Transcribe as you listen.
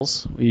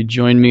Will you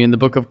join me in the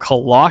book of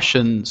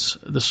Colossians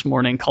this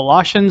morning?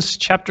 Colossians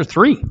chapter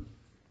 3.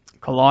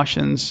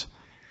 Colossians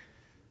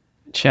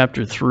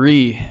chapter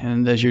 3.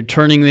 And as you're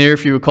turning there,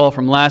 if you recall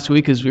from last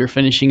week, as we were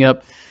finishing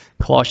up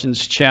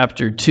Colossians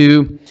chapter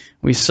 2,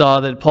 we saw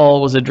that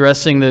Paul was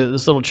addressing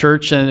this little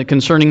church and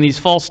concerning these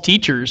false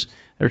teachers.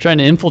 They're trying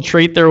to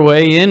infiltrate their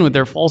way in with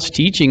their false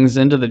teachings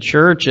into the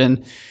church,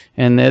 and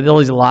they had all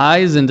these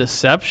lies and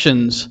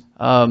deceptions.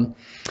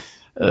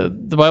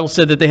 The Bible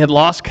said that they had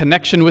lost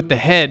connection with the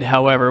head,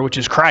 however, which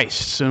is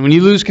Christ. So when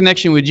you lose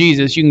connection with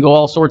Jesus, you can go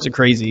all sorts of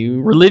crazy.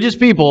 Religious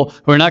people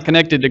who are not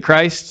connected to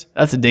Christ,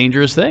 that's a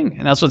dangerous thing.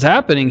 And that's what's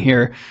happening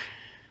here.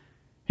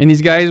 And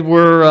these guys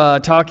were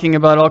talking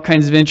about all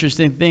kinds of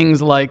interesting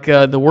things like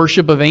the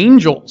worship of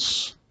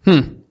angels.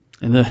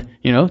 And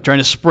trying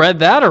to spread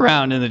that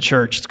around in the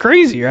church. It's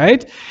crazy,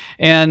 right?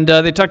 And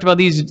they talked about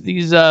these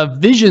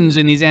visions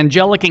and these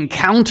angelic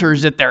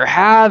encounters that they're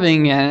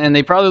having, and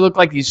they probably look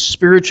like these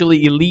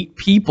spiritually elite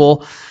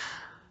people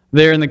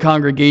there in the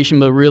congregation,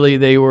 but really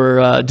they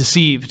were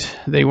deceived.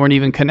 They weren't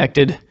even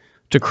connected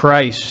to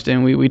Christ.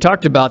 And we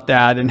talked about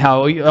that and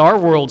how our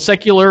world,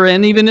 secular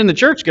and even in the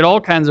church, get all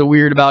kinds of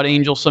weird about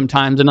angels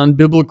sometimes and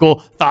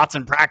unbiblical thoughts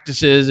and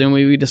practices, and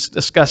we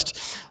discussed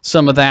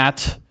some of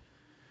that.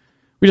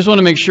 We just want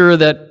to make sure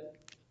that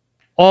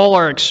all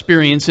our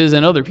experiences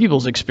and other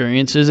people's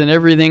experiences and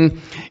everything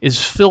is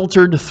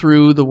filtered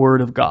through the Word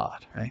of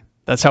God. Right?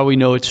 That's how we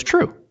know it's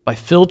true, by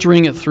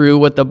filtering it through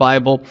what the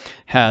Bible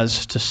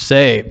has to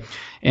say.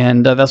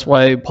 And that's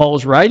why Paul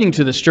is writing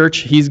to this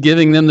church. He's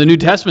giving them the New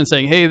Testament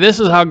saying, hey, this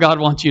is how God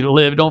wants you to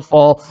live. Don't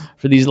fall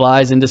for these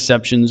lies and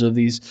deceptions of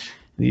these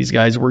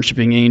guys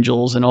worshiping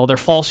angels and all their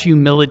false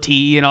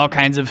humility and all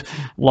kinds of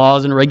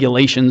laws and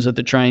regulations that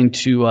they're trying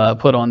to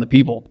put on the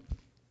people.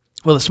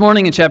 Well, this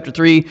morning in chapter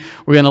 3,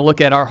 we're going to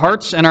look at our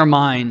hearts and our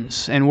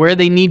minds and where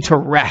they need to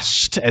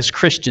rest as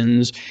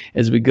Christians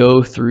as we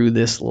go through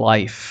this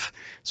life.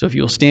 So if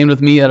you'll stand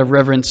with me out of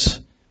reverence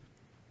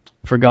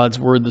for God's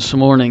word this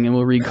morning, and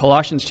we'll read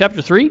Colossians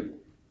chapter 3,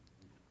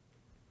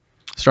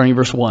 starting in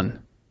verse 1.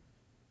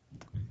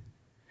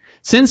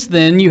 Since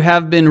then you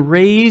have been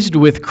raised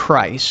with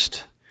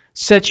Christ,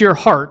 set your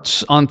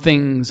hearts on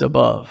things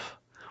above,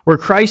 where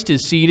Christ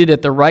is seated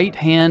at the right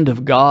hand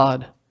of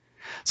God.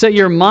 Set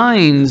your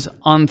minds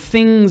on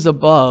things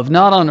above,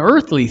 not on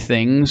earthly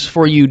things,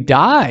 for you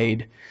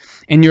died,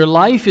 and your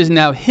life is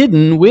now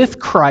hidden with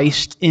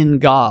Christ in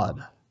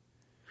God.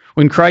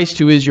 When Christ,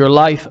 who is your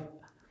life,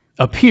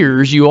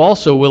 appears, you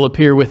also will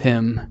appear with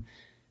him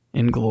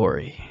in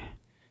glory.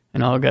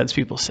 And all God's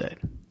people said,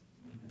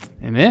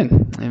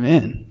 Amen.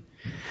 Amen.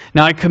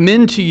 Now I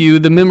commend to you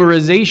the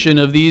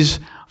memorization of these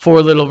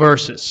 4 little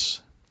verses.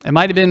 It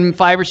might have been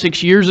 5 or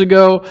 6 years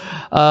ago.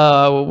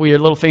 We had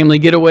a little family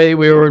getaway.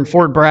 We were in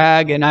Fort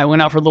Bragg, and I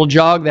went out for a little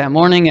jog that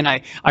morning, and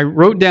I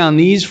wrote down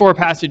these 4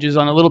 passages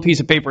on a little piece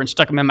of paper and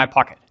stuck them in my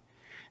pocket.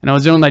 And I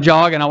was doing my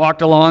jog, and I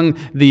walked along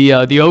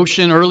the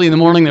ocean early in the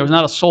morning. There was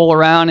not a soul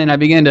around, and I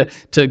began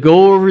to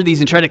go over these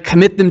and try to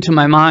commit them to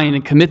my mind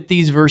and commit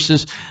these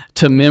verses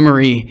to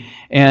memory.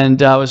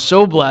 And I was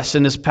so blessed,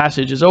 and this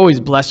passage has always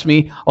blessed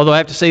me. Although I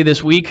have to say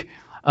this week,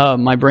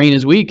 my brain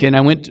is weak, and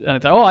I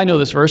thought, I know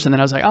this verse, and then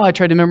I was like, I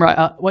tried to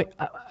memorize.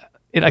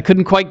 I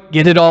couldn't quite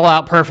get it all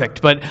out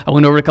perfect, but I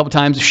went over it a couple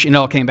times, and it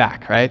all came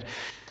back, right?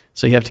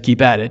 So you have to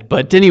keep at it.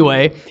 But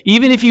anyway,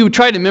 even if you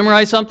try to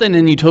memorize something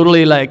and you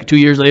totally 2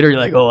 years later, you're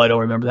like, I don't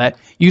remember that.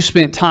 You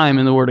spent time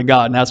in the Word of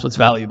God, and that's what's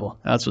valuable.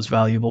 That's what's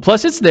valuable.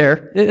 Plus, it's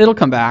there. It'll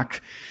come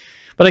back.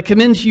 But I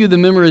commend to you the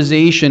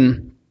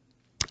memorization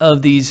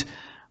of these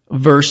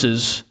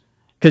verses,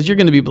 because you're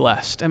going to be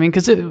blessed. I mean,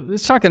 because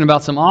it's talking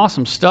about some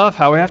awesome stuff,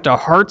 how our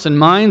hearts and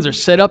minds are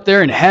set up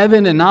there in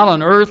heaven and not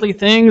on earthly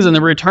things, and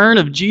the return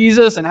of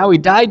Jesus, and how he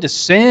died to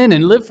sin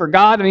and lived for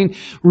God. I mean,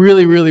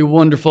 really, really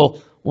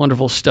wonderful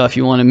stuff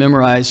you want to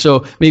memorize.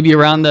 So maybe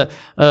around the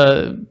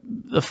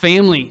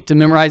family, to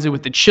memorize it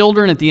with the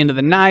children at the end of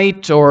the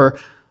night, or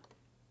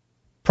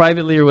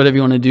privately, or whatever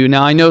you want to do.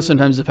 Now, I know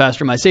sometimes the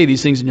pastor might say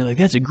these things, and you're like,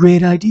 that's a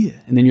great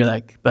idea. And then you're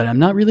like, but I'm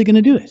not really going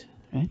to do it.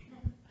 Right?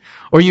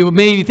 Or you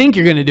maybe think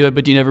you're going to do it,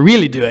 but you never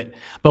really do it.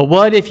 But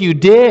what if you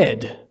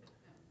did?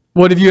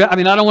 What if you, I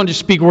don't want to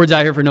just speak words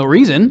out here for no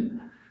reason.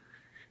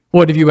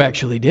 What if you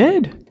actually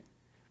did?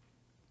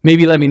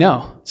 Maybe let me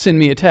know. Send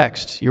me a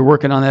text. You're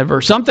working on that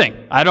verse. Something.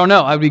 I don't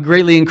know. I would be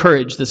greatly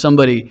encouraged that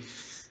somebody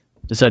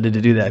decided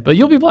to do that. But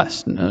you'll be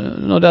blessed.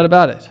 No doubt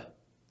about it.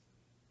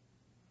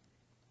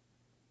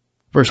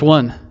 Verse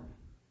 1.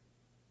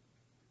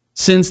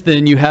 Since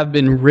then you have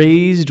been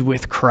raised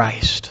with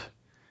Christ.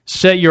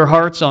 Set your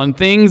hearts on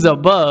things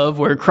above,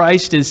 where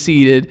Christ is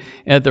seated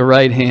at the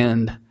right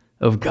hand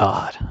of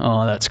God.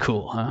 Oh, that's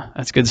cool, huh?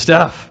 That's good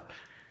stuff.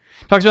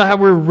 Talks about how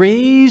we're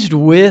raised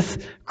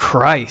with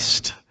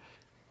Christ.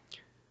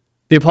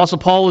 The Apostle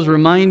Paul is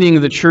reminding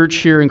the church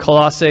here in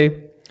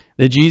Colossae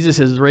that Jesus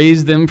has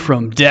raised them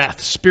from death,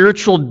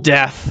 spiritual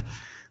death,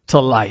 to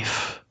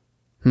life.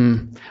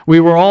 We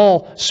were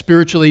all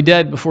spiritually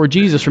dead before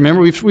Jesus.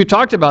 Remember, we've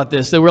talked about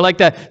this, that we're like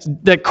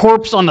that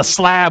corpse on the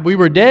slab. We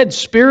were dead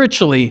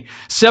spiritually,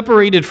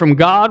 separated from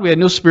God. We had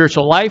no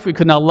spiritual life. We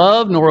could not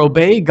love nor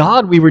obey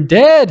God. We were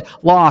dead,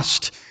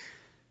 lost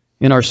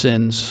in our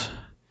sins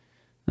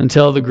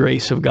until the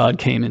grace of God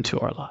came into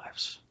our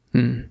lives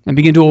and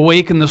began to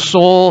awaken the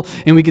soul,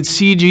 and we could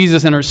see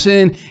Jesus in our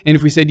sin. And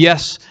if we said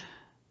yes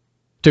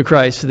to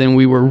Christ, then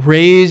we were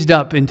raised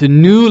up into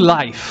new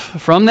life,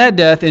 from that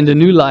death into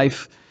new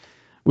life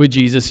with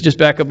Jesus. Just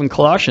back up in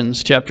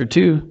Colossians chapter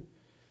 2,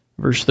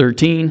 verse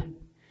 13.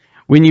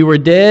 When you were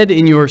dead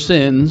in your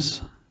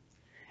sins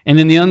and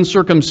in the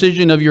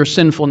uncircumcision of your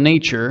sinful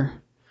nature,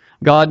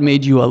 God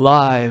made you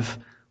alive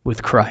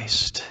with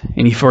Christ,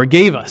 and He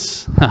forgave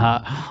us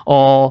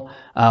all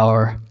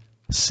our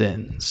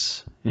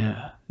sins.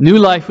 Yeah. New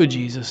life with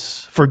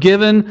Jesus,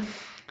 forgiven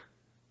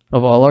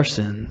of all our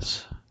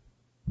sins.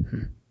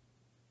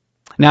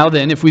 Now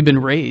then, if we've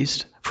been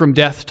raised from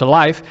death to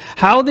life,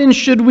 how then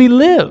should we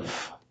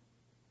live?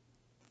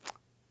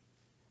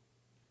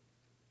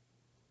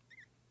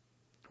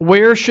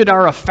 Where should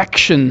our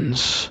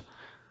affections,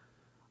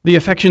 the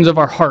affections of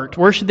our heart,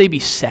 where should they be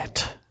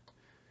set?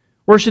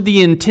 Where should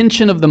the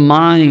intention of the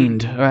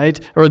mind, right?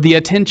 Or the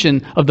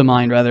attention of the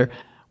mind, rather,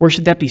 where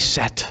should that be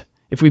set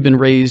if we've been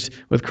raised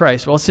with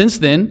Christ? Well, since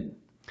then,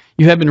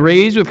 you have been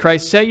raised with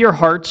Christ. Set your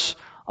hearts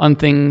on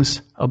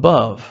things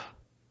above,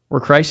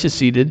 where Christ is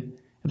seated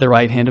at the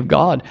right hand of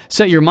God.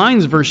 Set your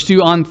minds, verse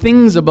 2, on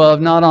things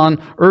above, not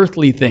on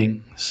earthly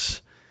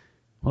things.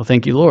 Well,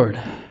 thank you, Lord.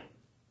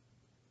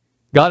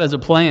 God has a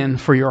plan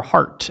for your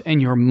heart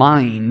and your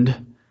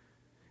mind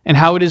and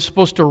how it is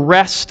supposed to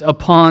rest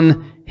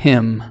upon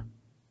Him.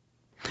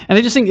 And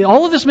I just think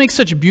all of this makes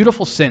such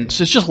beautiful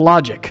sense. It's just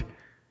logic.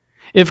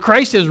 If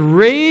Christ has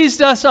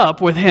raised us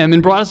up with Him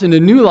and brought us into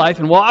new life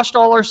and washed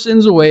all our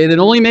sins away, then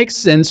it only makes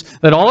sense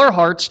that all our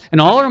hearts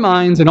and all our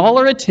minds and all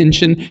our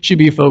attention should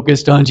be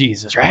focused on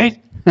Jesus,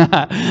 right?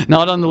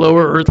 Not on the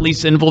lower earthly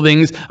sinful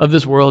things of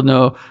this world.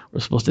 No,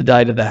 we're supposed to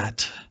die to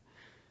that.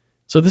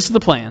 So this is the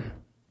plan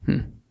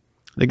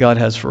that God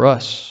has for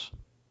us.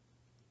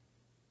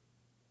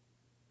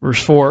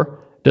 Verse 4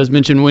 does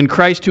mention when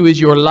Christ, who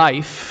is your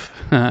life,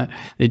 that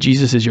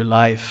Jesus is your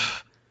life.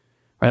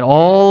 Right?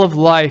 All of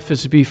life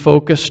is to be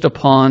focused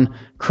upon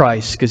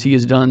Christ because He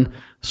has done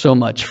so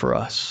much for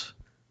us.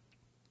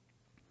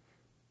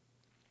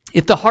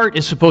 If the heart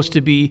is supposed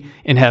to be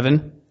in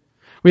heaven,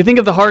 we think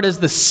of the heart as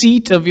the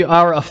seat of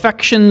our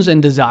affections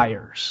and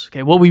desires.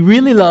 Okay, what we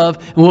really love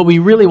and what we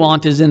really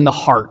want is in the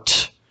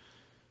heart.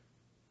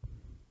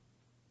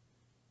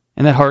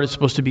 And that heart is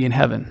supposed to be in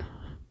heaven.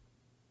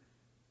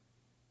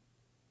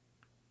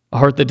 A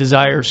heart that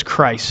desires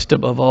Christ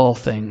above all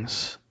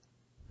things.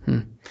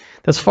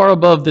 That's far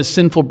above this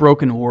sinful,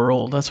 broken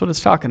world. That's what it's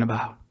talking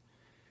about.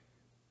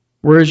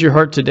 Where is your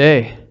heart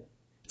today?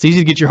 It's easy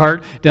to get your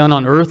heart down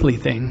on earthly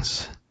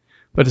things,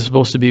 but it's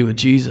supposed to be with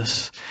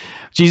Jesus.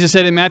 Jesus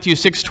said in Matthew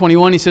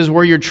 6:21, He says,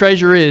 where your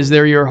treasure is,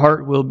 there your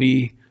heart will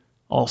be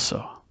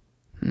also.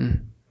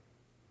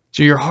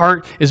 So your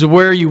heart is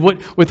where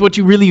with what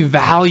you really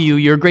value,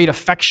 your great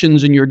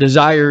affections and your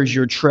desires,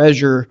 your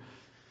treasure.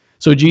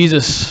 So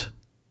Jesus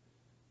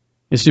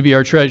is to be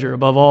our treasure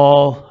above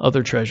all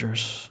other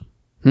treasures.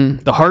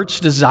 The heart's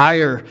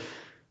desire,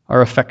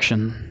 our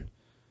affection.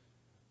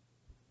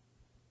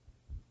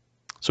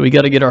 So we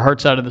got to get our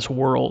hearts out of this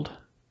world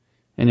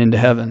and into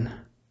heaven.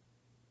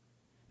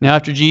 Now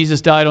after Jesus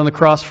died on the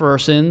cross for our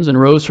sins and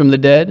rose from the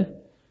dead,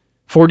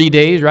 40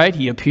 days, right,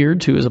 He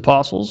appeared to His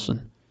apostles.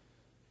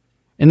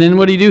 And then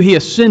what did He do? He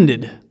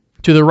ascended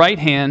to the right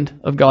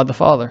hand of God the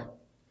Father.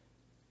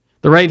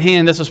 The right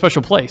hand, that's a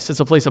special place.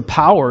 It's a place of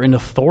power and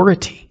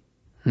authority.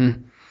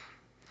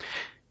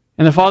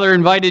 And the Father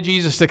invited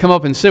Jesus to come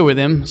up and sit with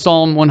Him.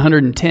 Psalm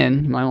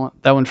 110. You might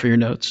want that one for your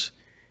notes.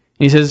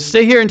 And He says,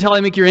 stay here until I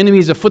make your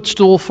enemies a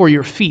footstool for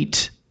your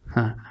feet.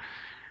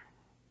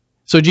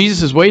 So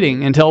Jesus is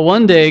waiting until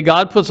one day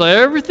God puts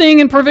everything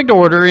in perfect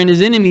order and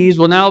His enemies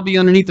will now be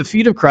underneath the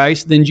feet of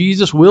Christ. Then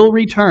Jesus will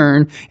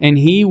return and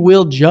He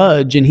will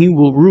judge and He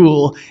will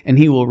rule and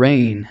He will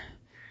reign.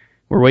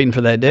 We're waiting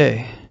for that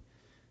day.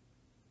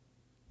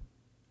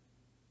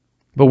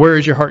 But where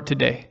is your heart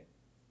today?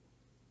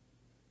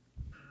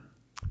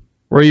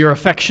 Where are your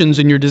affections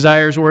and your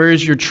desires? Where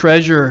is your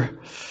treasure?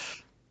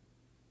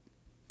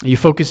 Are you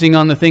focusing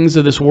on the things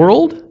of this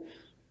world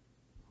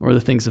or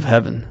the things of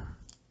heaven?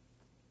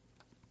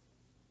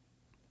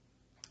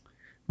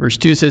 Verse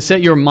 2 says,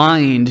 set your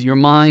mind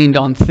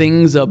on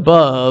things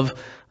above,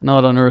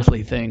 not on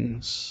earthly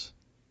things.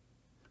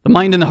 The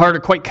mind and the heart are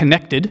quite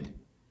connected.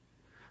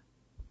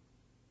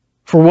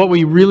 For what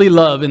we really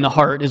love in the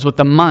heart is what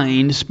the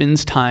mind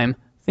spends time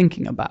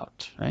thinking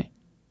about, right?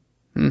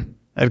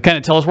 That kind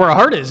of tells us where our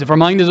heart is. If our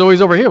mind is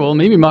always over here, well,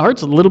 maybe my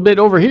heart's a little bit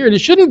over here and it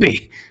shouldn't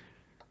be.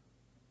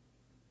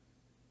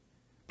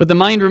 But the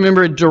mind,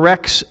 remember, it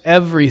directs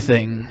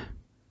everything.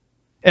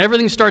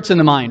 Everything starts in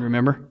the mind,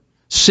 remember?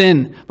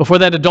 Sin, before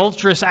that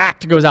adulterous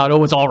act goes out.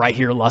 Oh, it's all right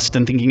here, lust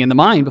and thinking in the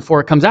mind before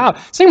it comes out.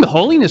 Same with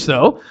holiness,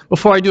 though.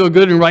 Before I do a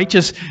good and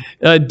righteous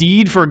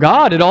deed for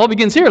God, it all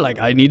begins here. Like,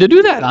 I need to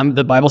do that.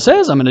 The Bible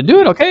says I'm going to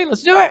do it. Okay,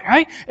 let's do it,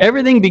 right?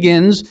 Everything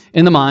begins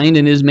in the mind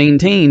and is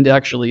maintained,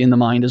 actually, in the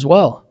mind as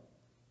well.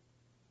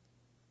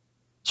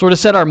 So we're to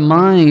set our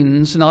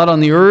minds not on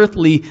the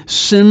earthly,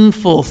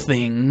 sinful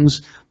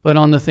things, but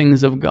on the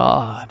things of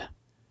God.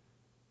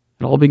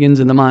 It all begins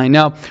in the mind.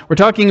 Now, we're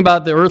talking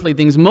about the earthly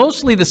things,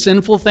 mostly the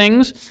sinful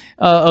things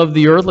of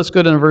the earth. Let's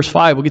go to verse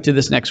 5. We'll get to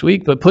this next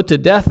week. But put to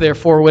death,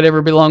 therefore,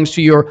 whatever belongs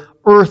to your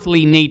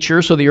earthly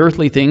nature. So the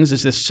earthly things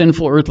is this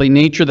sinful earthly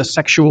nature, the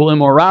sexual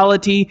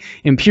immorality,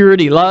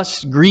 impurity,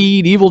 lust,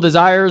 greed, evil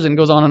desires, and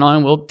goes on and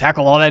on. We'll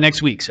tackle all that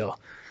next week. So,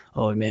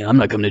 oh man, I'm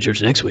not coming to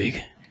church next week.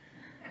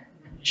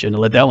 Shouldn't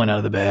have let that one out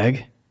of the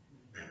bag.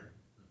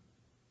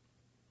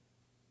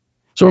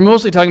 So we're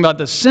mostly talking about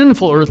the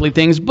sinful earthly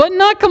things, but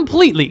not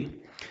completely.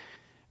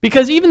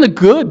 Because even the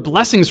good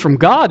blessings from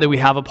God that we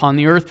have upon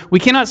the earth, we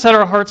cannot set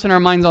our hearts and our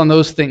minds on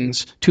those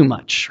things too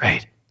much,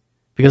 right?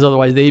 Because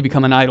otherwise they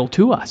become an idol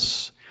to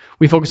us.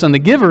 We focus on the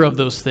giver of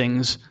those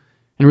things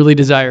and really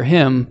desire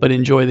Him, but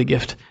enjoy the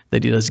gift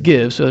that He does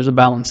give. So there's a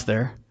balance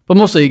there. But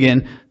mostly,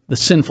 again, the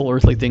sinful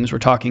earthly things we're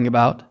talking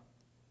about.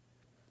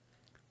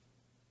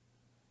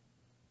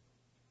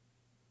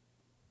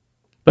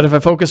 But if I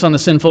focus on the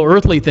sinful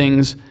earthly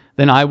things,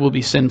 then I will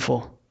be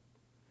sinful.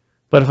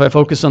 But if I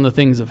focus on the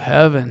things of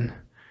heaven,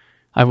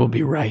 I will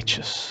be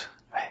righteous.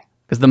 Right?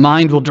 Because the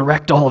mind will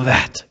direct all of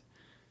that.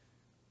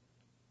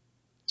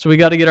 So we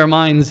got to get our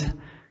minds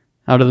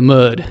out of the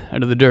mud,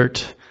 out of the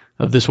dirt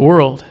of this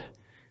world,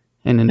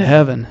 and into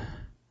heaven.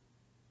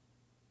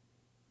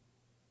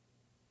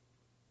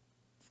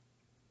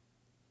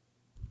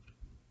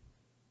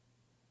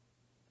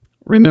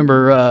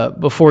 Remember,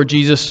 before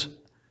Jesus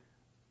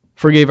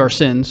forgave our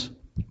sins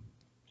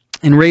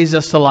and raised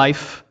us to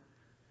life,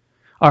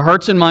 our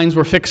hearts and minds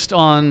were fixed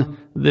on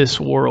this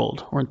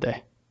world, weren't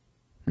they?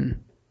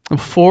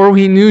 Before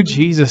we knew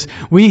Jesus,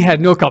 we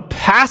had no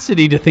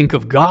capacity to think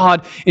of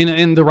God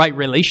in the right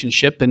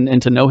relationship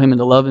and to know Him and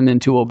to love Him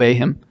and to obey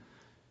Him.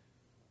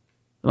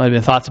 There might have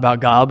been thoughts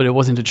about God, but it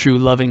wasn't a true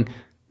loving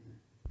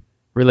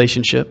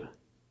relationship.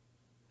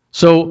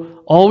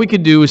 So all we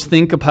could do is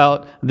think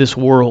about this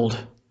world,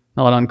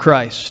 not on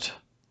Christ.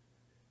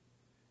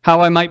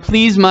 How I might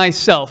please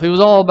myself. It was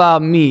all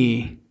about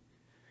me.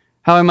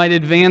 How I might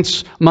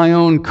advance my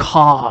own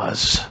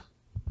cause.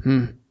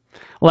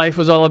 Life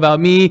was all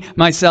about me,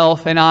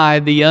 myself, and I,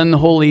 the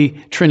unholy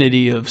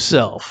trinity of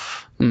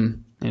self.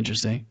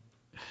 Interesting.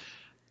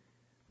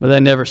 But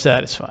that never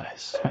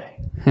satisfies.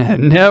 It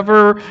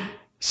never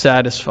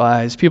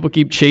satisfies. People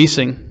keep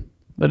chasing,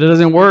 but it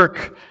doesn't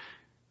work.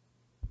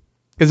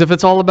 Because if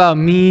it's all about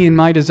me and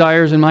my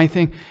desires and my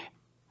thing,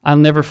 I'll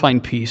never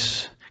find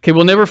peace. Okay,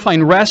 we'll never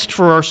find rest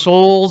for our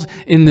souls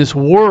in this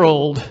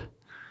world.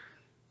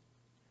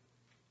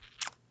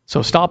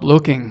 So stop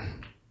looking.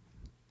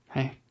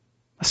 Okay?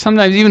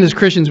 Sometimes even as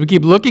Christians, we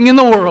keep looking in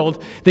the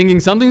world, thinking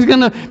something's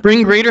going to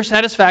bring greater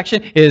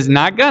satisfaction. It is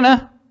not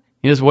gonna.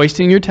 You're just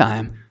wasting your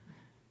time.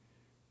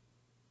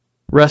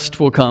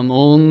 Rest will come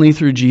only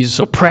through Jesus.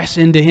 So press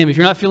into Him. If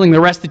you're not feeling the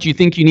rest that you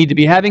think you need to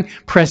be having,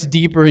 press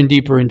deeper and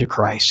deeper into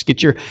Christ.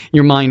 Get your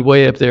mind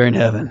way up there in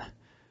heaven.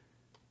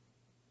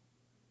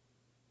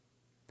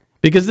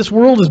 Because this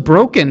world is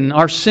broken.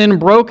 Our sin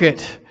broke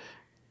it.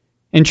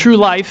 And true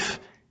life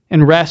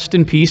and rest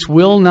and peace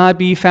will not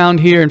be found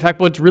here. In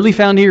fact, what's really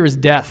found here is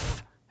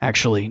death,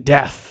 actually.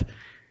 Death.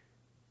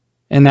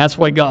 And that's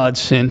why God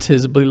sent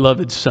His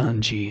beloved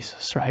Son,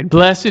 Jesus, right?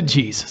 Blessed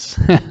Jesus.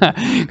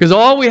 Because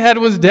all we had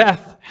was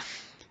death.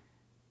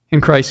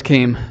 And Christ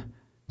came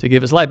to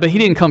give His life. But He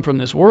didn't come from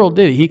this world,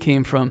 did He? He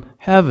came from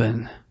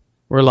heaven,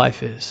 where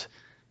life is,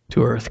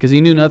 to earth. Because He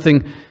knew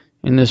nothing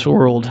in this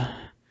world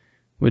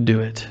would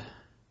do it.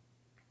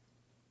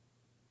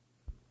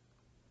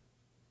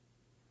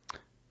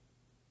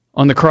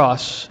 On the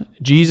cross,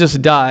 Jesus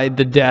died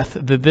the death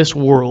that this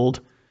world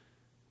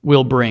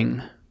will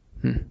bring.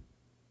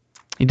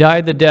 He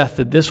died the death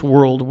that this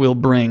world will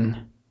bring.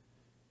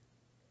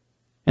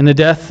 And the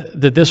death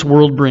that this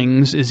world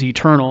brings is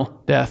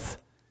eternal death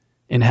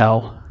in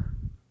hell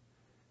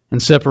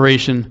and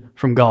separation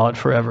from God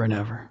forever and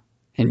ever.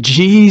 And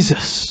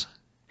Jesus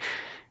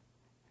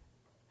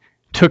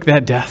took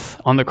that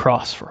death on the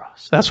cross for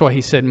us. That's why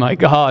He said, my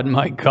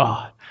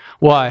God,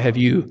 why have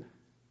you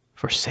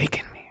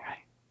forsaken me?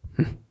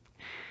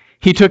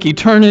 He took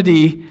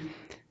eternity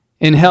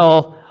in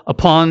hell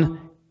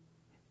upon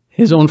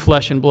His own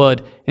flesh and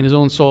blood and His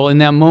own soul in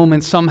that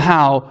moment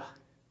somehow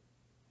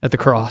at the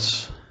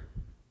cross.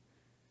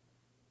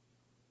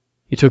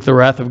 He took the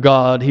wrath of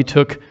God. He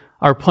took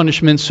our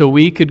punishment so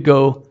we could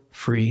go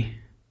free,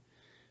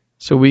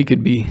 so we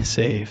could be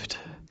saved.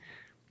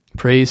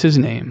 Praise His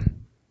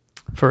name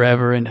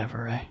forever and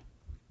ever.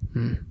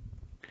 Right?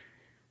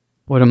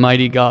 What a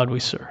mighty God we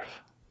serve.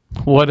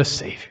 What a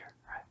Savior.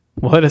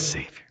 What a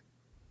Savior.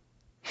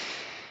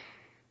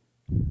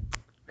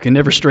 We can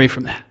never stray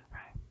from that.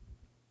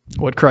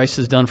 what Christ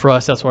has done for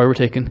us. That's why we're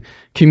taking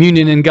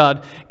communion, and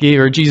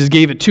Jesus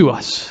gave it to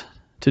us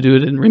to do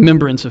it in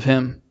remembrance of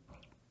him.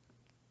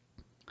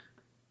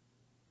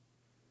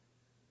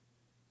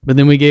 But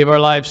then we gave our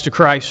lives to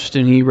Christ,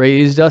 and he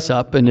raised us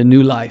up into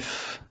new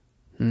life.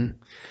 And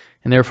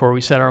therefore we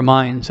set our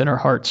minds and our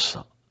hearts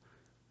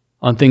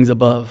on things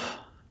above.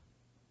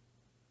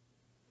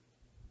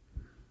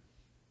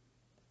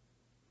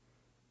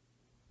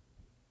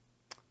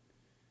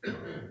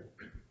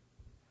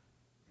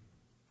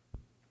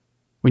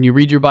 When you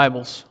read your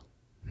Bibles,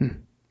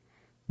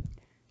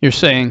 you're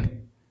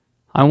saying,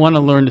 I want to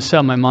learn to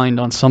set my mind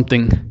on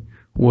something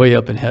way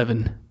up in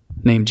heaven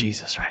named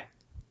Jesus, right?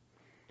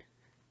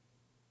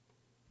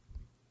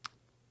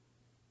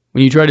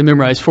 When you try to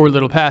memorize 4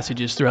 little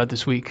passages throughout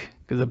this week,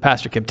 because the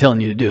pastor kept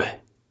telling you to do it.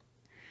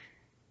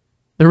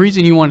 The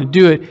reason you want to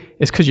do it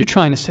is because you're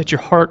trying to set your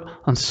heart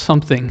on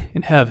something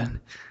in heaven.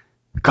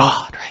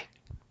 God, right?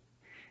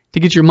 To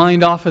get your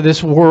mind off of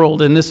this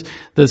world and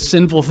the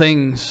sinful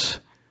things.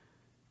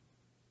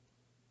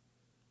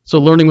 So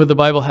learning what the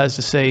Bible has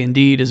to say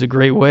indeed is a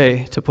great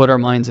way to put our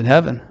minds in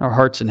heaven, our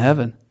hearts in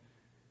heaven.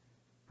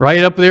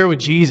 Right up there with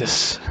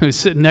Jesus, who's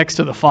sitting next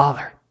to the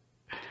Father.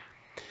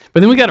 But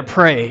then we got to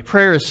pray.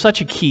 Prayer is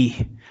such a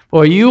key.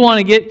 Boy, you want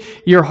to get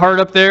your heart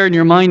up there and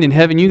your mind in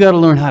heaven, you got to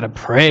learn how to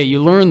pray.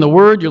 You learn the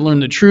Word, you learn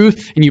the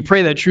truth, and you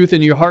pray that truth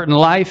into your heart and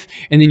life,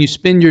 and then you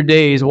spend your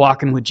days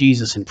walking with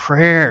Jesus in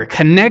prayer,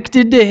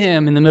 connected to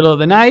him in the middle of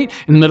the night,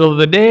 in the middle of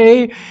the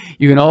day.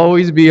 You can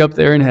always be up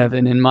there in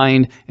heaven in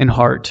mind and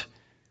heart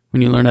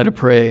when you learn how to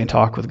pray and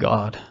talk with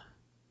God.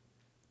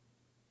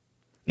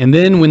 And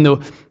then when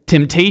the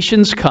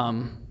temptations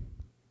come,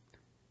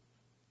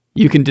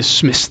 you can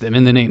dismiss them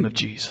in the name of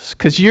Jesus.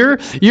 Because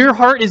your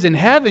heart is in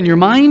heaven, your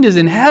mind is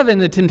in heaven.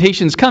 The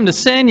temptations come to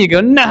sin, you go,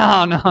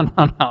 no.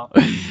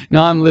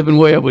 No, I'm living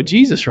way up with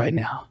Jesus right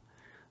now.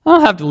 I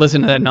don't have to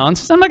listen to that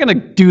nonsense. I'm not going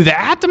to do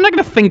that. I'm not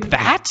going to think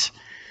that.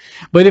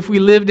 But if we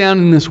live down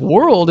in this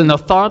world, and the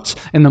thoughts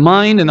and the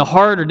mind and the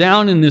heart are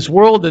down in this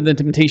world, and the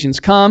temptations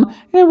come,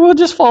 and we'll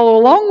just follow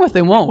along with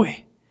them, won't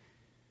we?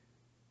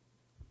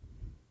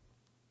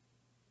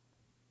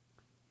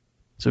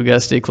 So we got to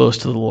stay close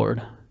to the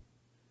Lord.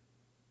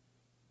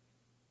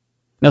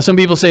 Now, some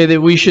people say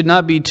that we should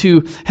not be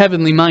too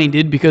heavenly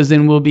minded because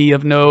then we'll be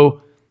of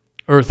no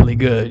earthly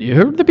good. You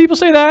heard the people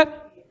say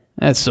that?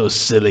 That's so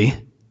silly.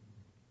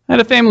 I had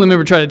a family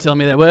member try to tell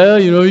me that. Well,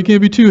 you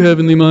can't be too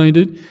heavenly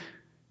minded.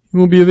 You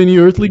won't be of any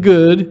earthly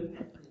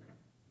good.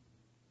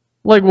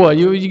 Like what?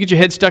 You get your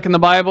head stuck in the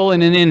Bible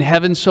and in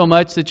heaven so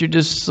much that you're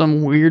just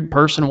some weird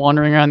person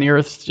wandering around the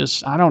earth.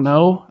 I don't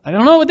know. I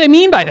don't know what they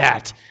mean by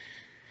that.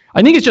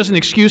 I think it's just an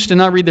excuse to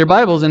not read their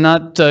Bibles and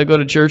not go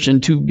to church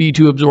and to be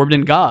too absorbed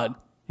in God.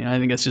 I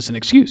think that's just an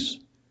excuse.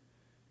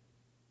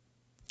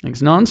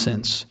 It's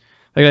nonsense.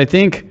 I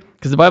think,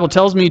 because the Bible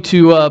tells me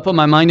to put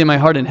my mind and my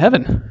heart in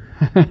heaven.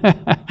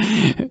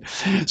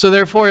 So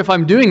therefore, if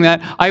I'm doing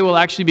that, I will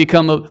actually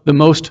become the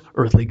most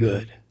earthly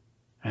good.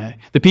 Right?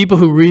 The people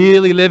who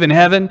really live in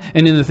heaven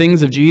and in the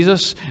things of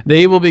Jesus,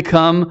 they will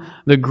become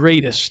the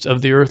greatest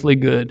of the earthly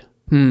good.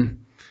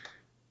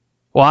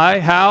 Why?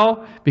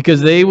 How?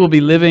 Because we will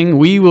be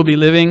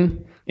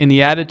living in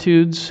the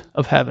attitudes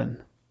of heaven.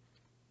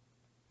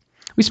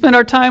 We spend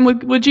our time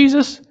with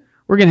Jesus,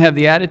 we're going to have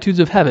the attitudes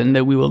of heaven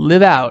that we will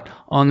live out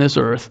on this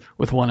earth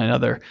with one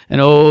another.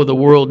 And the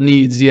world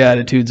needs the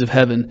attitudes of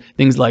heaven.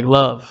 Things like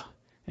love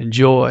and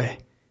joy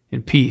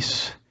and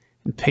peace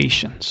and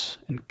patience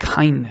and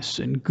kindness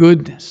and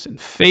goodness and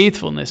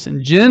faithfulness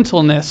and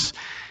gentleness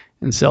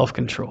and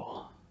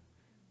self-control.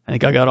 I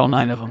think I got all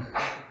 9 of them.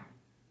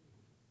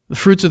 The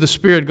fruits of the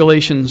Spirit,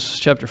 Galatians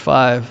chapter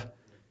 5,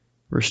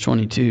 verse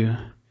 22.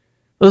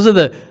 Those are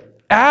the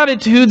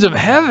attitudes of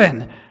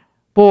heaven.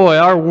 Boy,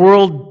 our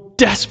world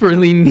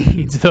desperately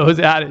needs those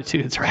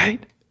attitudes,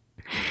 right?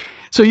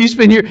 So you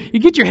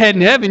get your head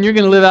in heaven, you're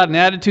going to live out an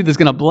attitude that's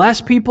going to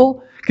bless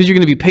people because you're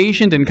going to be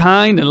patient and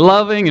kind and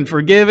loving and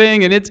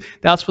forgiving, and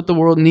that's what the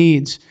world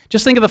needs.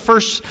 Just think of the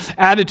first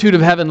attitude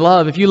of heaven,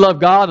 love. If you love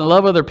God and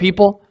love other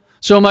people,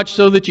 so much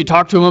so that you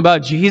talk to them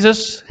about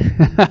Jesus,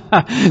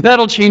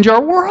 that'll change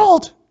our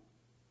world.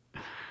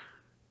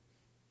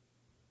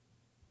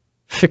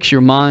 Fix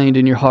your mind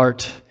and your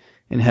heart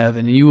in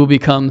heaven, and you will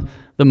become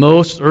the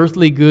most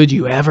earthly good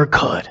you ever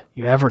could.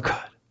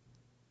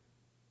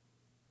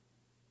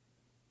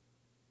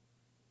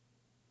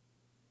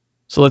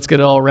 So let's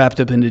get it all wrapped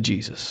up into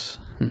Jesus.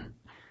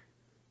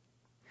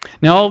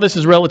 Now all this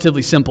is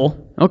relatively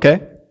simple.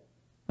 Okay.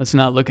 Let's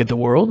not look at the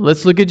world.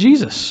 Let's look at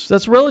Jesus.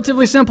 That's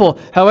relatively simple.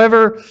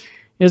 However,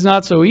 it's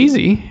not so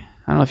easy.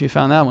 I don't know if you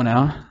found that one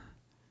out.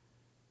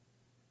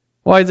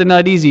 Why is it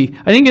not easy?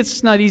 I think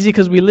it's not easy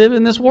because we live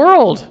in this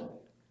world.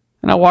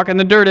 And I walk in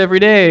the dirt every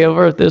day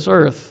over this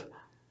earth.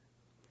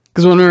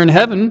 Because when we're in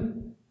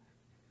heaven,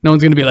 no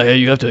one's going to be like, hey,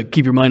 you have to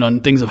keep your mind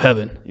on things of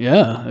heaven.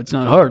 Yeah, it's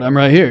not hard. I'm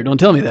right here. Don't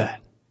tell me that.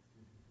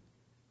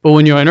 But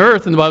when you're on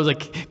earth and the Bible's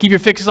like, keep your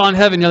focus on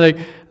heaven, you're like,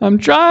 I'm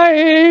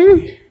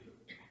trying,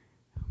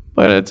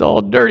 but it's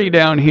all dirty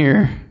down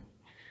here.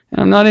 And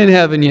I'm not in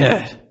heaven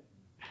yet.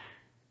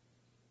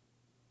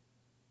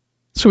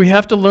 So we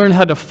have to learn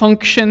how to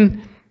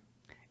function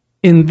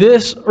in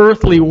this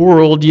earthly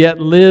world, yet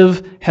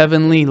live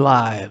heavenly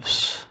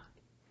lives.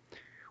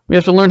 We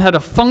have to learn how to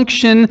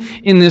function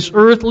in this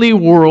earthly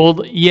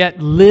world, yet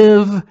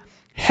live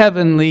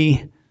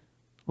heavenly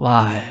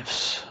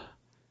lives.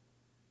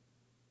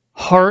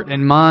 Heart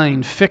and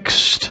mind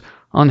fixed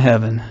on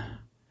heaven.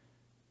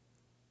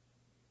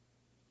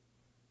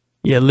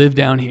 Yet live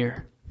down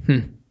here.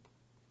 And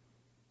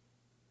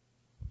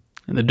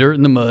the dirt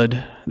and the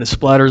mud that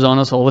splatters on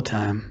us all the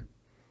time.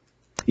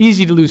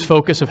 Easy to lose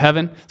focus of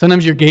heaven.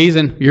 Sometimes you're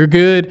gazing, you're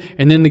good,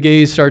 and then the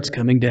gaze starts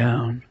coming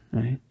down.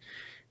 Right?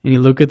 And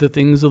you look at the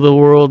things of the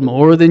world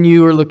more than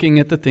you are looking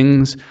at the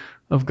things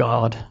of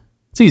God.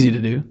 It's easy to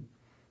do.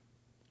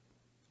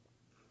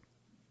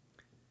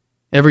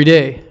 Every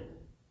day,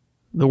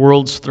 the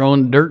world's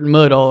throwing dirt and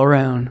mud all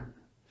around.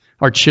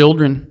 Our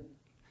children,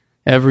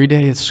 every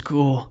day at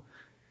school.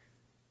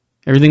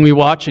 Everything we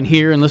watch and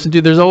hear and listen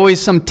to, there's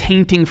always some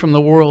tainting from the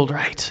world,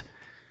 right?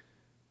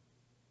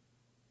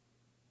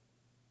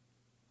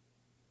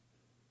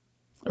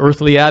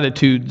 Earthly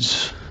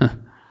attitudes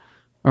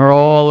are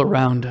all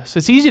around us.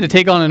 It's easy to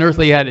take on an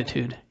earthly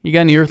attitude. You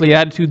got any earthly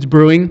attitudes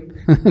brewing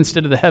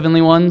instead of the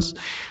heavenly ones?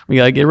 We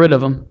got to get rid of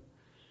them.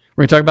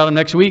 We're going to talk about them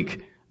next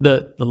week.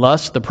 The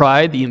lust, the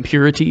pride, the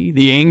impurity,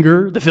 the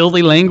anger, the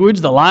filthy language,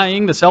 the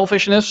lying, the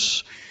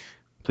selfishness.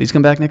 Please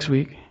come back next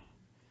week.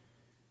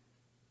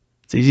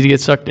 It's easy to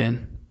get sucked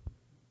in.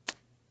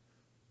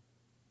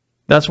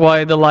 That's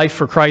why the life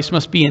for Christ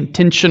must be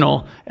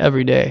intentional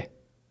every day.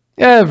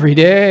 Every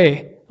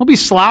day. Don't be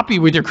sloppy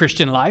with your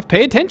Christian life.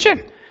 Pay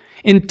attention.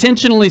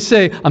 Intentionally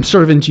say, I'm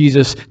serving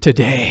Jesus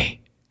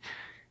today.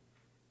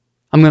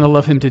 I'm going to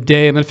love Him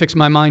today. I'm going to fix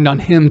my mind on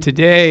Him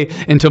today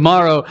and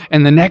tomorrow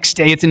and the next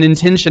day. It's an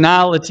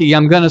intentionality.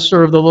 I'm going to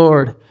serve the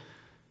Lord.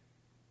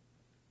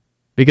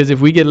 Because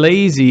if we get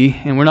lazy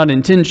and we're not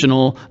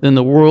intentional, then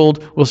the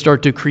world will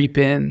start to creep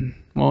in,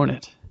 won't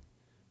it?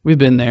 We've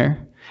been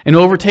there. And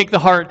overtake the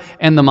heart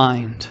and the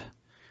mind.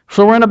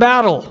 So we're in a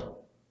battle.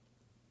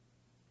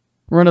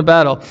 We're in a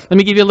battle. Let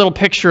me give you a little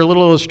picture, a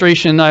little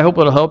illustration. I hope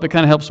it'll help. It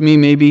kind of helps me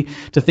maybe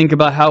to think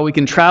about how we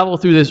can travel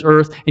through this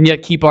earth and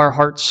yet keep our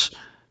hearts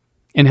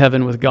in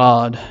heaven with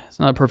God. It's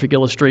not a perfect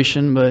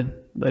illustration,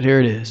 but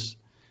here it is.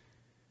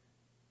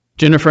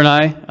 Jennifer and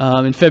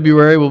I, in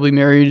February, will be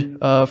married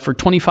for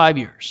 25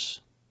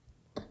 years.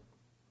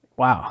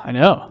 Wow, I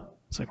know.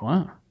 It's like,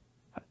 wow,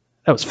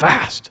 that was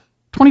fast.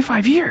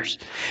 25 years.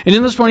 And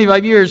in those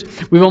 25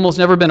 years, we've almost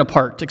never been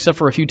apart, except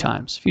for a few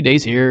times. A few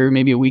days here,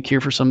 maybe a week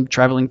here for some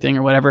traveling thing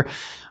or whatever.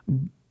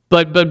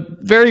 But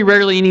very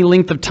rarely any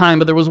length of time.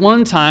 But there was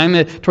one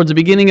time towards the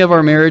beginning of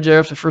our marriage,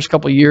 after the first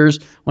couple of years,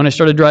 when I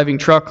started driving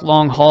truck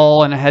long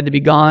haul and I had to be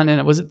gone.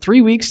 And was it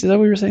 3 weeks? Is that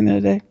what we were saying the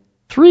other day?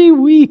 3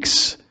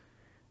 weeks.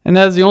 And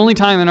that was the only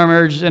time in our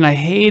marriage, and I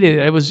hated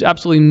it. It was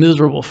absolutely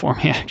miserable for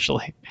me,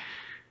 actually.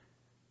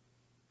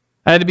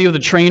 I had to be with a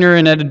trainer,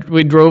 and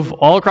we drove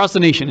all across the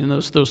nation in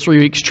those 3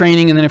 weeks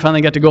training, and then I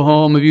finally got to go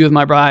home and be with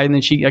my bride, and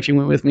then she actually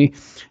went with me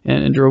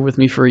and drove with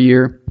me for a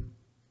year.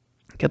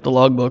 Kept the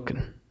logbook.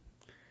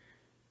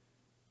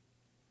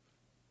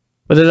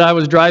 But as I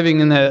was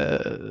driving in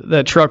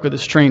that truck with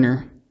this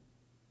trainer,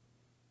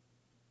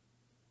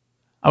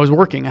 I was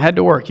working. I had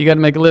to work. You got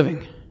to make a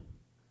living.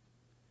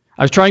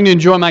 I was trying to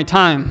enjoy my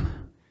time.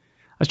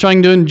 I was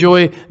trying to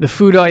enjoy the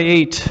food I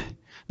ate,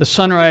 the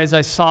sunrise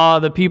I saw,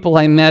 the people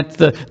I met,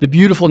 the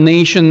beautiful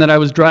nation that I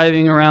was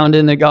driving around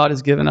in that God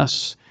has given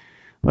us.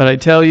 But I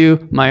tell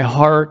you, my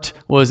heart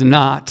was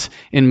not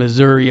in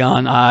Missouri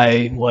on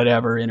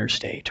whatever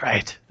interstate,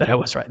 right? That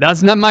was right.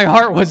 That's not, my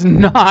heart was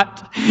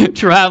not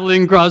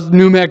traveling across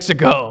New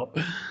Mexico.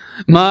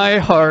 My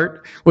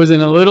heart was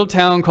in a little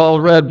town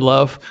called Red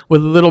Bluff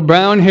with a little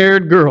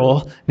brown-haired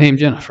girl named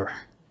Jennifer.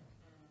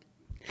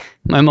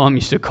 My mom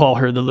used to call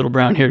her the little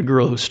brown-haired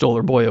girl who stole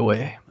her boy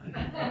away.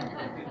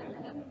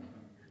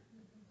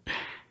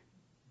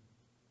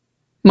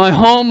 My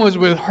home was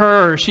with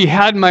her. She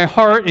had my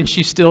heart, and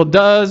she still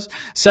does,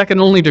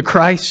 second only to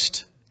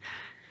Christ.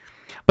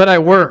 But I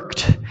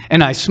worked,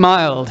 and I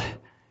smiled,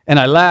 and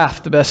I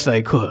laughed the best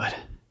I could.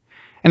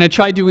 And I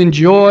tried to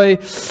enjoy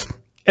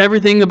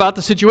everything about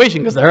the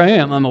situation, because there I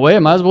am. I'm away. I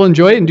might as well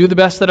enjoy it and do the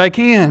best that I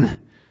can.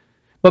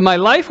 But my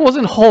life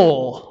wasn't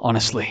whole,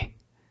 honestly.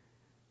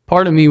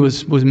 Part of me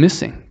was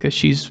missing, because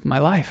she's my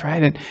life,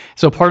 right? And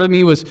so part of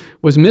me was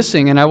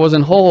missing, and I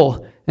wasn't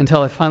whole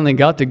until I finally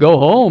got to go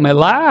home at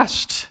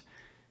last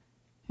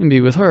and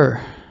be with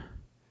her,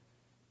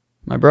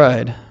 my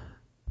bride.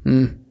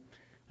 I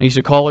used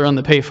to call her on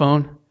the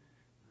payphone.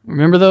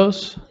 Remember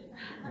those?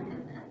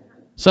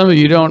 Some of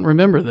you don't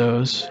remember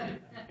those.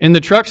 In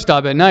the truck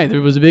stop at night,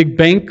 there was big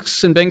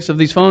banks and banks of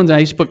these phones, and I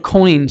used to put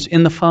coins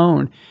in the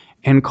phone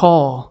and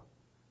call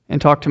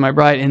and talk to my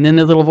bride, and then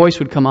the little voice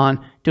would come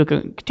on. To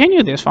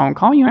continue this phone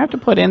call, you have to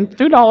put in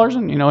 $2,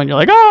 and you're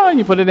like, and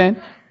you put it in.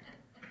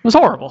 It was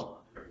horrible.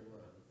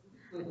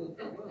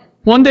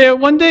 One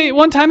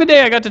time a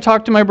day, I got to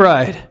talk to my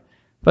bride,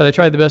 but I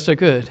tried the best I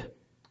could.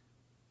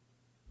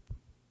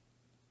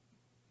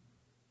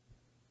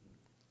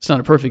 It's not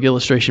a perfect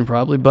illustration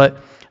probably, but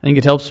I think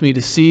it helps me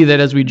to see that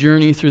as we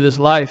journey through this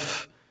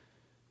life,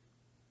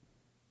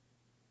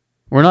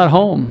 we're not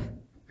home.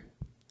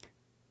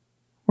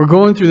 We're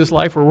going through this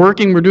life, we're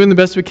working, we're doing the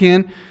best we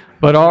can,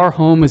 but our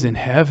home is in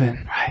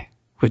heaven, right?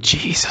 With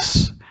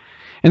Jesus.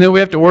 And then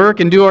we have to work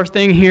and do our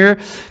thing here.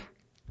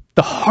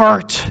 The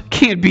heart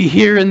can't be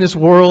here in this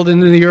world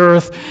and in the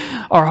earth.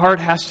 Our heart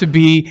has to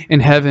be in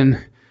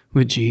heaven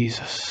with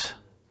Jesus.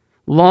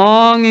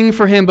 Longing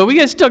for Him, but we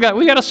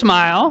got to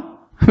smile.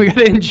 We got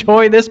to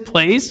enjoy this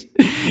place.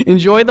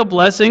 Enjoy the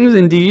blessings,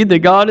 indeed, that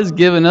God has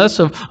given us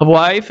of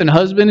wife and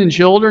husband and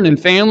children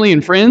and family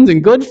and friends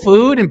and good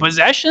food and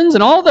possessions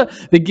and all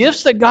the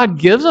gifts that God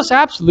gives us,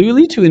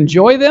 absolutely, to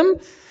enjoy them.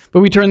 But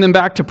we turn them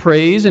back to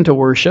praise and to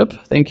worship.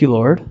 Thank you,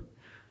 Lord.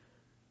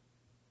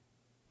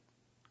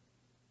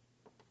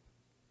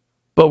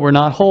 But we're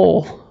not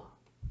whole.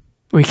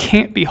 We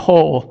can't be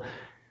whole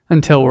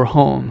until we're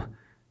home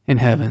in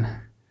heaven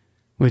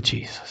with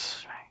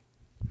Jesus.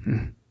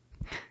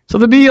 So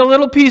there'll be a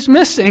little piece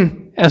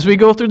missing as we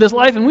go through this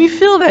life. And we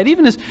feel that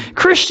even as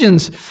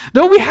Christians.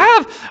 Though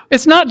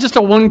it's not just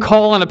a one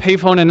call on a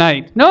payphone a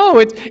night. No,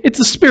 it's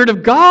the Spirit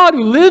of God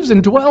who lives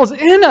and dwells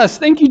in us.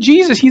 Thank you,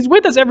 Jesus. He's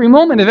with us every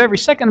moment of every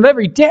second of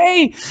every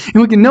day.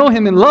 And we can know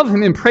Him and love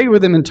Him and pray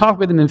with Him and talk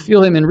with Him and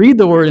feel Him and read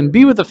the Word and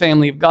be with the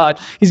family of God.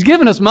 He's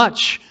given us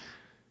much.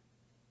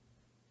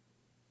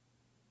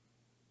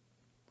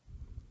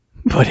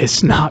 But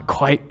it's not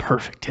quite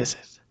perfect, is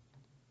it?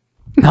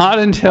 Not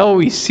until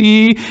we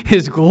see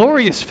His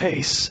glorious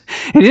face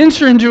and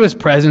enter into His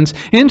presence,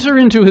 enter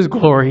into His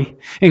glory,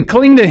 and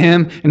cling to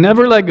Him and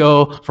never let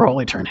go for all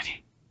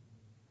eternity.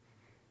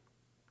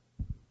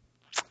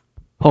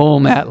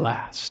 Home at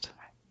last.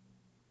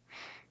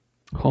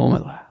 Home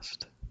at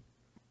last.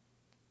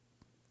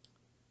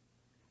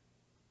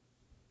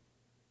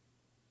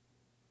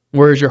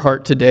 Where is your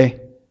heart today?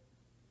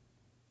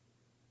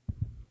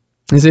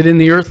 Is it in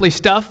the earthly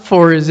stuff,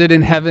 or is it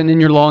in heaven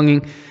and you're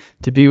longing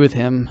to be with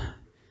Him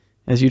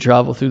as you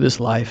travel through this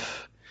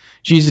life?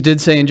 Jesus did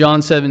say in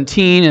John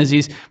 17, as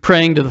He's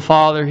praying to the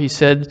Father, He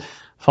said,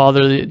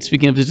 Father,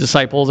 speaking of His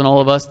disciples and all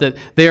of us, that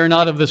they are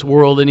not of this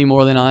world any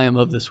more than I am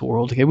of this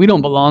world. Okay, we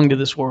don't belong to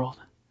this world.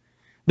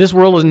 This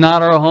world is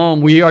not our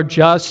home. We are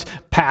just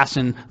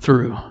passing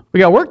through.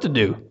 We got work to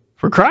do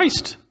for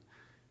Christ.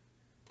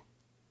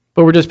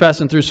 But we're just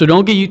passing through, so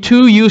don't get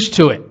too used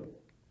to it.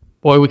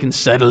 Boy, we can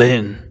settle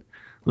in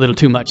a little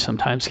too much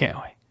sometimes, can't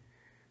we?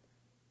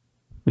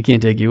 We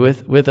can't take you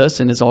with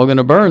us, and it's all going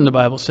to burn, the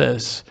Bible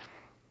says.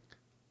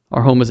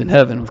 Our home is in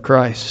heaven with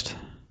Christ.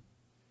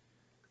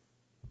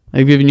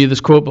 I've given you this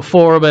quote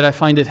before, but I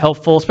find it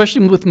helpful,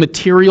 especially with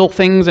material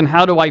things and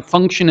how do I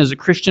function as a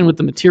Christian with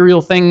the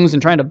material things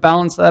and trying to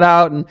balance that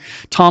out. And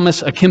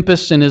Thomas à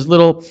Kempis, in his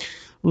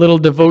little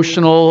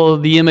devotional,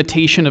 The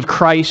Imitation of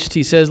Christ,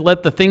 he says,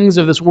 let the things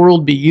of this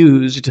world be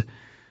used,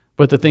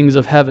 but the things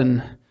of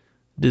heaven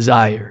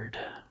desired.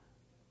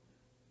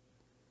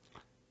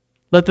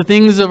 Let the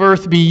things of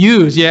earth be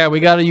used. Yeah,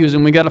 we got to use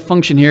them. We got to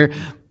function here.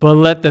 But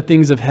let the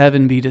things of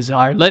heaven be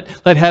desired.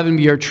 Let heaven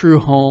be our true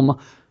home,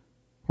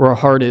 where our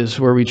heart is,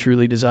 where we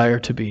truly desire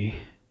to be.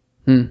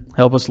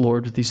 Help us,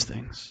 Lord, with these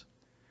things.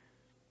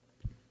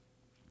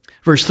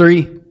 Verse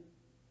 3,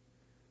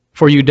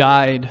 for you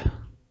died.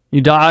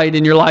 You died,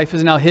 and your life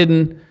is now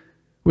hidden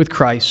with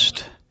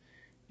Christ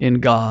in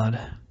God.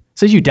 It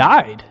says you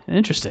died.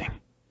 Interesting.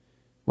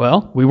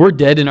 Well, we were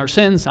dead in our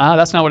sins.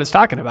 That's not what it's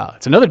talking about.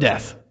 It's another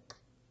death.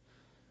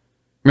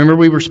 Remember,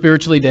 we were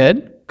spiritually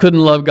dead, couldn't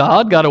love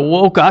God. God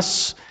awoke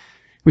us.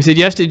 We said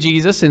yes to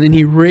Jesus, and then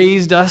He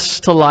raised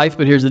us to life.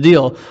 But here's the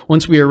deal.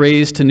 Once we are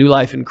raised to new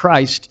life in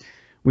Christ,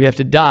 we have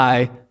to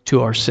die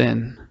to our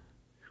sin.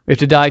 We have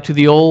to die to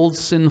the old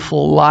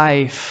sinful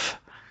life.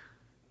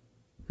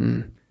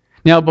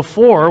 Now,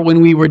 before,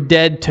 when we were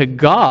dead to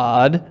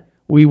God,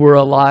 we were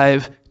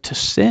alive to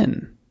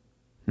sin.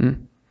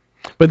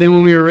 But then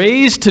when we were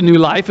raised to new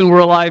life and we're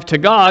alive to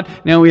God,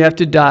 now we have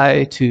to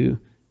die to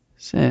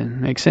sin.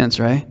 Makes sense,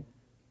 right?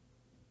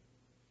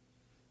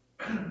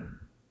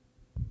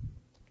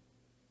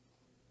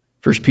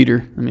 First Peter,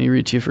 let me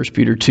read to you 1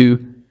 Peter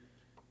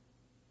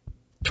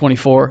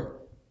 2:24.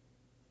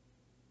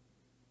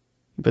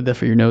 Put that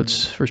for your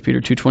notes. 1 Peter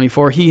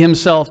 2:24. He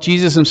Himself,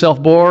 Jesus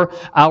Himself, bore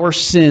our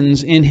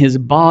sins in His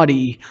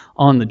body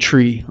on the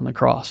tree, on the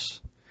cross,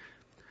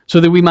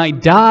 so that we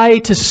might die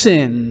to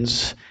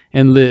sins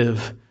and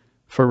live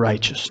for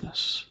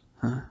righteousness.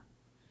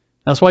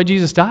 That's why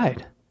Jesus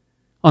died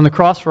on the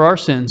cross for our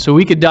sins, so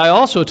we could die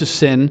also to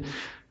sin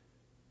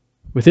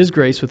with His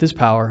grace, with His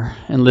power,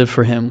 and live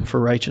for Him for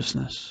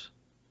righteousness.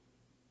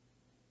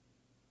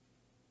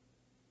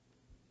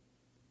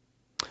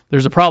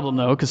 There's a problem,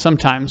 though, because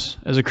sometimes,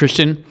 as a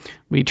Christian,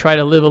 we try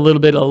to live a little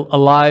bit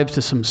alive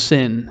to some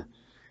sin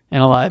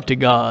and alive to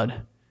God.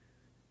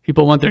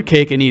 People want their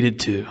cake and eat it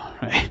too,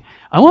 right?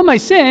 I want my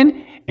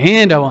sin,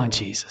 and I want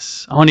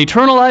Jesus. I want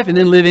eternal life and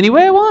then live any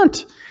way I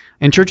want.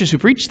 And churches who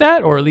preach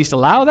that, or at least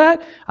allow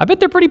that, I bet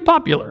they're pretty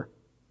popular.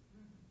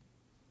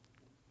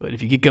 But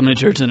if you keep coming to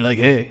church and they're like,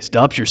 hey,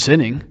 stop your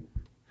sinning,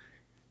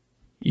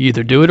 You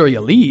either do it or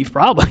you leave,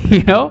 probably,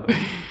 you know.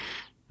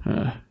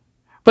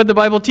 But the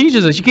Bible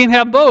teaches us you can't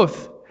have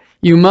both.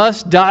 You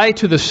must die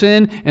to the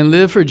sin and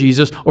live for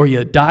Jesus, or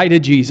you die to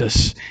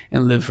Jesus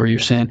and live for your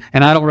sin.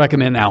 And I don't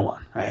recommend that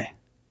one, right?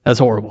 That's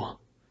horrible.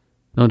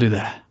 Don't do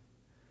that.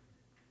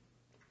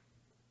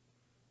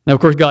 Now, of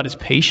course, God is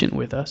patient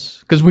with us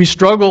because we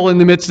struggle in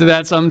the midst of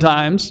that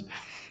sometimes.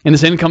 And the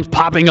sin comes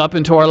popping up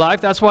into our life.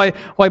 That's why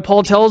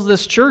Paul tells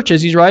this church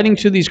as he's writing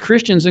to these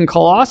Christians in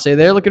Colossae.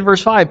 There, look at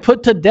verse 5.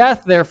 Put to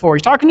death, therefore.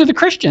 He's talking to the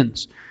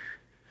Christians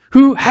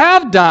who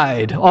have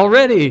died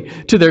already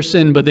to their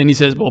sin. But then he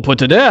says, well, put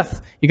to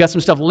death. You got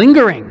some stuff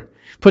lingering.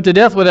 Put to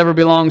death whatever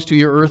belongs to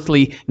your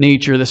earthly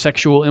nature, the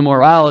sexual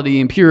immorality,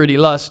 impurity,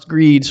 lust,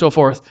 greed, so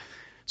forth.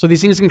 So these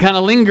things can kind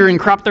of linger and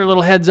crop their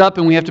little heads up,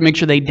 and we have to make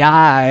sure they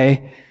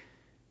die.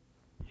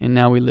 And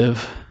now we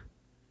live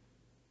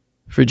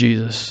for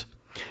Jesus.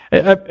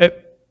 Have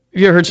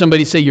you ever heard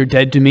somebody say, you're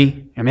dead to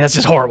me? I mean, that's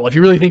just horrible. If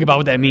you really think about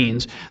what that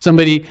means.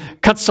 Somebody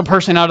cuts a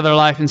person out of their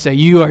life and say,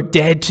 you are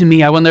dead to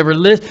me. I will never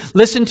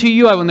listen to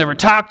you. I will never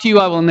talk to you.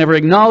 I will never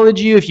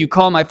acknowledge you. If you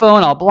call my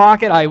phone, I'll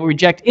block it. I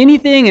reject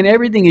anything and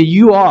everything that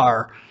you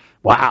are.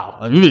 Wow.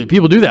 I mean,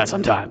 people do that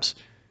sometimes.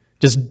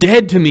 Just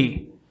dead to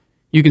me.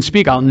 You can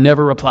speak, I'll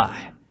never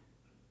reply.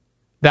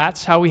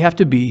 That's how we have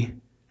to be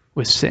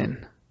with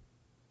sin.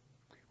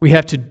 We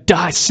have to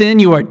die. Sin,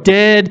 you are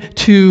dead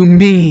to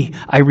me.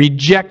 I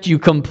reject you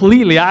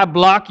completely. I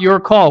block your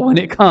call when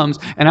it comes,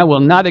 and I will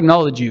not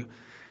acknowledge you.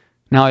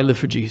 Now I live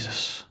for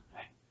Jesus.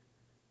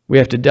 We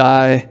have to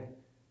die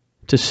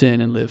to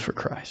sin and live for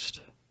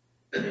Christ.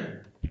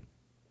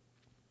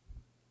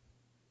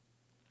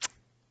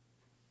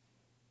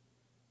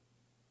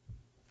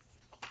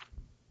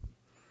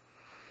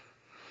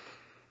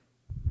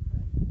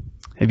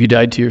 Have you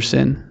died to your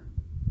sin?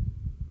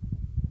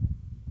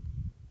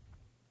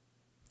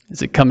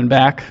 Is it coming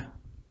back,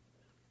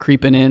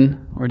 creeping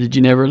in, or did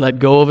you never let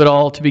go of it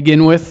all to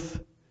begin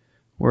with?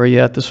 Where are you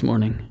at this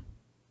morning?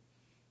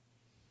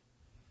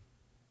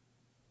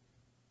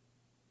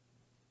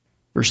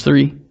 Verse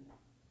 3,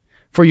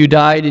 for you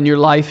died and your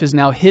life is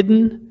now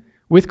hidden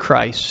with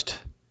Christ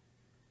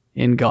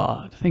in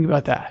God. Think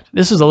about that.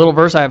 This is a little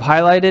verse I have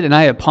highlighted and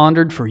I have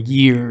pondered for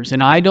years,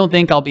 and I don't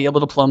think I'll be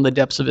able to plumb the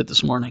depths of it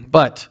this morning,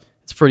 but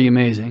it's pretty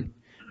amazing.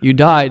 You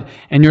died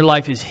and your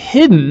life is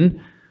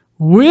hidden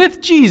with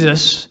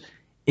Jesus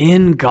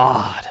in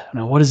God.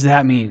 Now, what does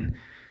that mean?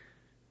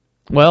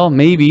 Well,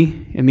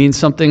 maybe it means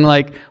something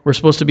like we're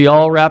supposed to be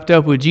all wrapped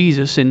up with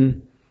Jesus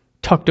and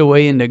tucked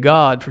away into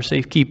God for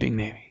safekeeping,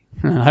 maybe.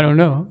 I don't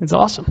know. It's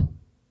awesome.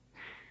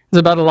 It's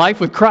about a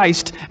life with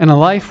Christ and a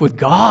life with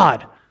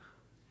God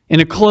in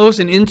a close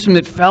and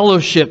intimate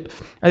fellowship.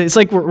 It's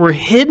like we're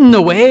hidden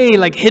away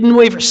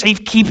for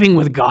safekeeping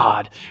with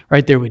God,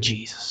 right there with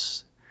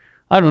Jesus.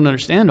 I don't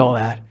understand all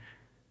that.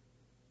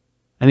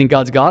 I think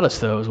God's got us,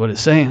 though, is what it's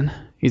saying.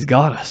 He's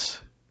got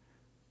us.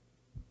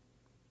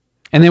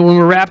 And then when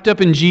we're wrapped up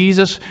in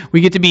Jesus,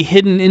 we get to be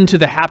hidden into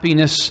the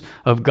happiness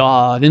of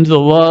God, into the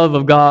love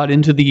of God,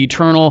 into the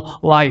eternal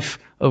life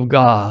of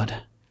God.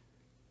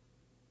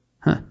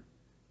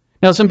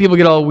 Now, some people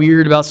get all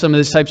weird about some of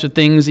these types of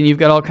things, and you've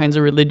got all kinds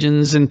of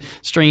religions and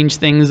strange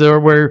things that are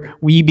where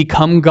we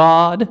become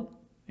God,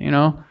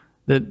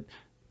 that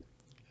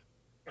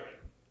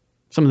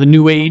some of the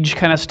New Age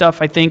kind of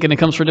stuff, I think, and it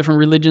comes from different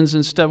religions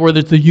and stuff, where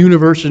there's the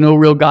universe, there's no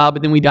real God,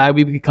 but then we die,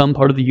 we become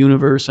part of the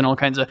universe and all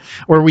kinds of,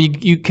 where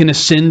you can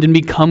ascend and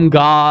become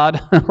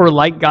God or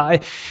like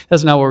God.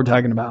 That's not what we're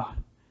talking about.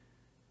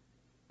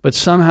 But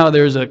somehow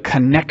there's a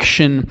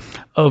connection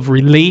of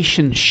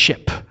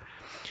relationship.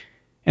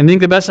 And I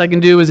think the best I can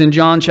do is in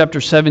John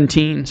chapter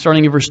 17,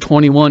 starting at verse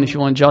 21. If you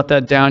want to jot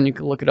that down, you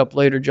can look it up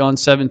later, John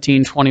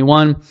 17,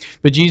 21.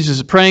 But Jesus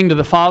is praying to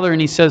the Father,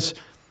 and he says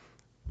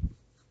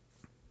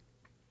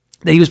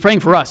that he was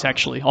praying for us,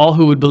 actually, all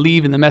who would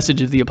believe in the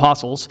message of the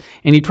apostles.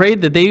 And he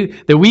prayed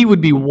that we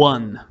would be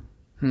one.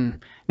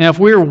 Now, if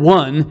we're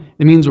one,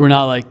 it means we're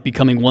not like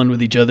becoming one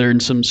with each other in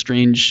some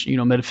strange,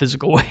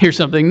 metaphysical way or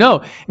something.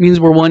 No, it means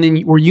we're one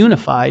and we're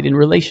unified in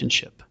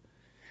relationship.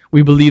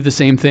 We believe the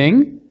same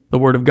thing, the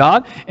Word of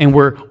God, and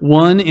we're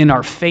one in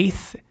our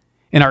faith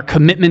and our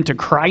commitment to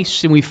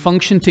Christ, and we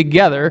function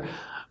together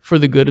for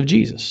the good of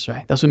Jesus,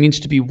 right? That's what it means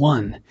to be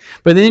one.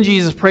 But then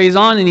Jesus prays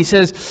on and he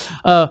says,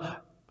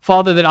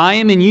 Father, that I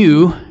am in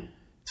you,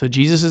 so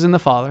Jesus is in the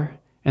Father,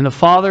 and the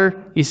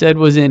Father, he said,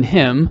 was in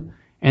him,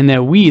 and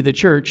that we, the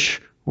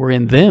church, were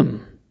in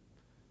them.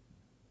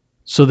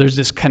 So there's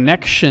this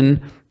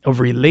connection of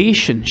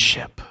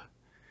relationship.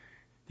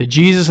 That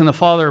Jesus and the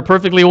Father are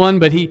perfectly one,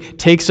 but he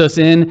takes us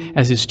in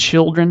as his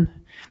children.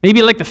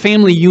 Maybe like the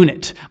family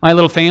unit. My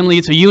little family,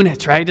 it's a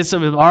unit, right? It's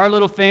our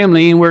little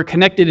family, and we're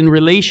connected in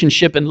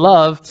relationship and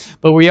love,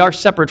 but we are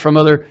separate from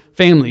other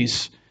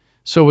families.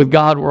 So with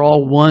God, we're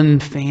all one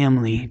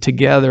family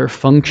together,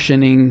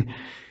 functioning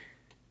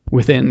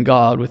within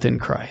God, within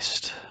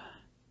Christ.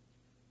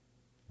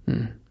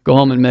 Go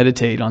home and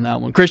meditate on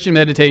that one. Christian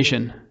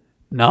meditation.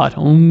 Not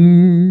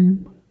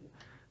home,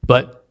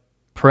 but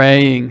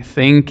praying,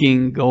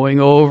 thinking, going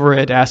over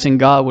it, asking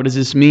God, what does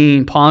this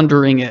mean?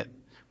 Pondering it.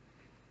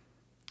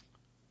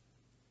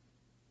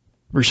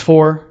 Verse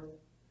 4,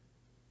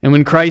 and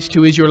when Christ,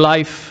 who is your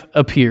life,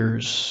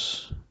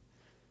 appears.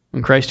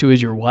 When Christ, who is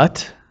your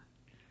what?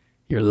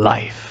 Your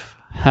life.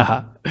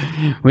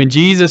 When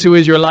Jesus, who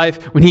is your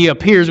life, when he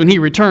appears, when he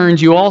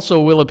returns, you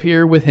also will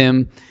appear with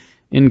him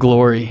in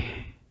glory.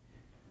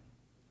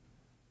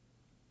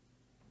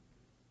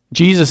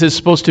 Jesus is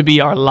supposed to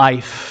be our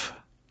life,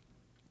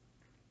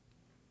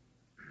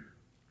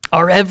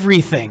 our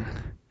everything,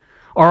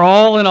 our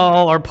all in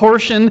all, our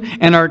portion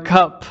and our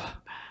cup.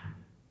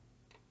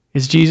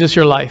 Is Jesus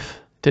your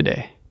life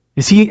today?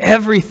 Is he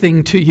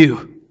everything to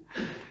you?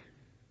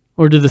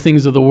 Or do the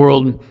things of the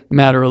world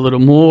matter a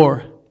little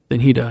more than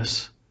he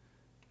does?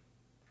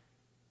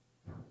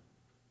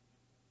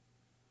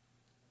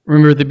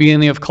 Remember at the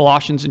beginning of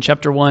Colossians in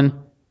chapter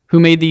 1, who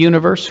made the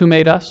universe? Who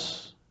made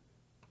us?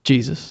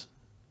 Jesus.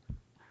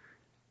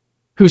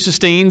 Who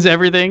sustains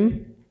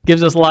everything,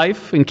 gives us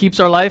life, and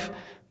keeps our life?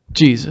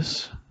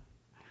 Jesus.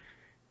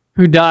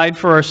 Who died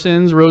for our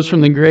sins, rose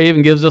from the grave,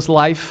 and gives us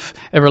life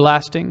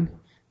everlasting?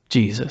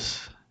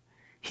 Jesus.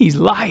 He's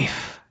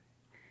life.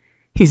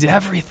 He's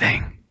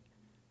everything.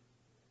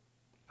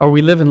 Are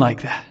we living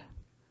like that?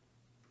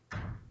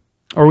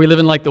 Are we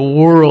living like the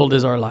world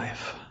is our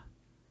life?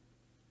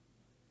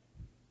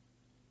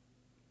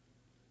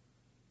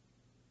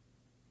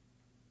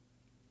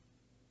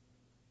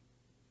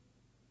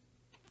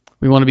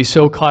 We want to be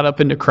so caught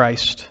up into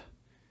Christ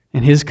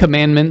and his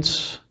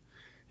commandments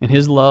and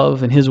his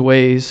love and his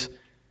ways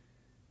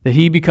that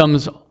he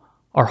becomes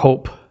our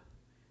hope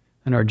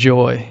and our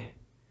joy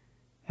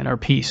and our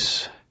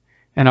peace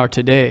and our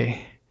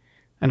today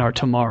and our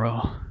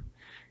tomorrow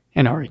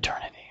and our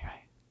eternity.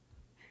 Right?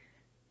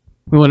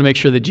 We want to make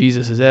sure that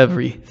Jesus is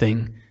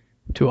everything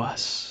to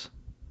us.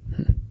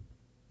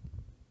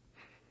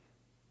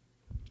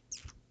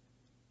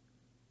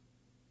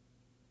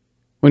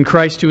 When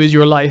Christ, who is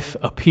your life,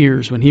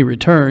 appears, when he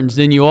returns,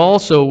 then you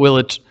also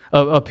will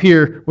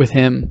appear with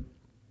him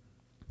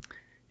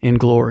in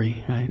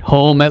glory. Right?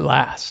 Home at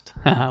last.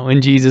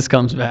 When Jesus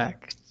comes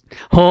back.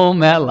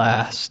 Home at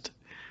last.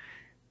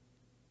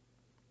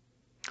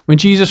 When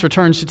Jesus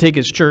returns to take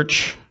his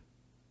church,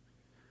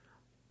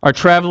 our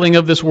traveling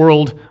of this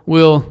world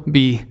will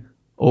be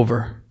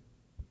over.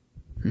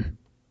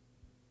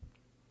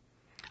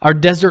 Our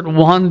desert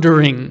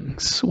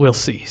wanderings will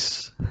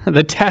cease.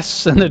 The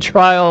tests and the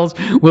trials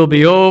will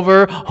be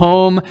over.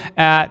 Home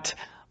at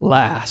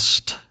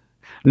last.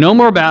 No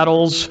more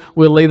battles.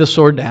 We'll lay the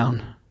sword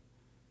down.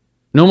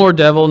 No more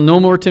devil, no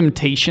more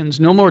temptations,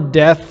 no more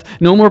death,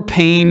 no more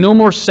pain, no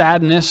more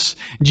sadness.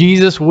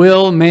 Jesus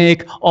will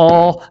make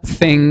all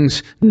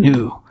things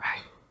new.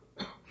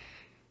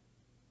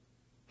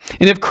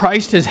 And if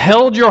Christ has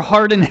held your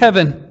heart in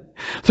heaven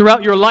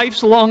throughout your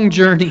life's long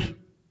journey,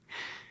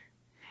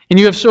 and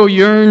you have so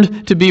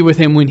yearned to be with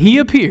him, when he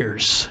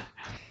appears,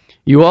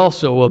 you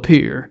also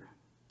appear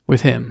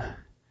with him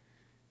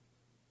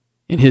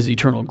in his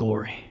eternal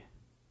glory.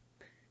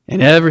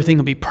 And everything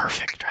will be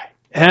perfect, right?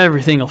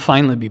 Everything will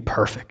finally be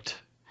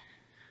perfect.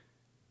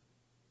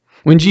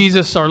 When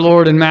Jesus, our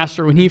Lord and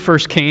Master, when he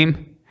first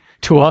came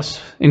to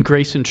us in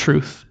grace and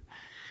truth,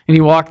 and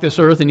he walked this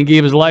earth and he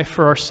gave his life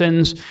for our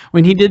sins,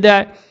 when he did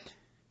that,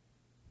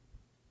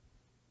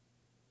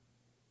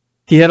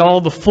 he had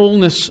all the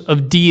fullness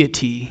of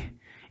deity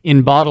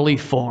in bodily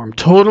form,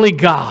 totally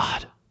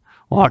God,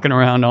 walking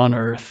around on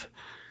earth,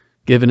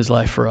 giving his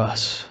life for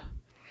us.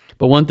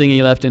 But one thing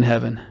he left in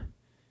heaven,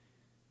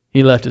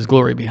 he left his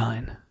glory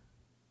behind.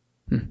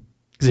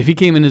 Because if he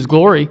came in his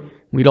glory,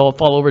 we'd all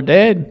fall over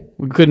dead.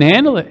 We couldn't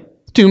handle it.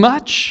 It's too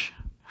much.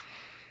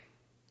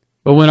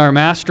 But when our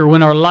Master,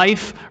 when our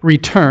life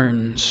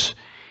returns,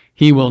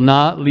 he will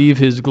not leave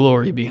his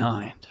glory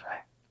behind.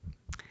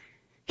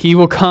 He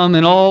will come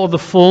in all the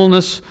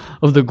fullness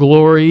of the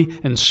glory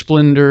and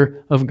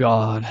splendor of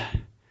God.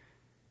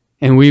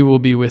 And we will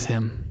be with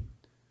him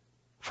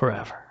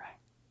forever.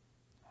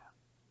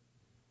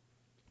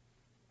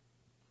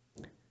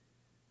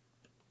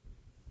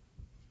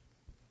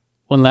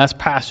 One last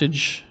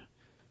passage.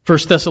 1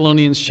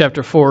 Thessalonians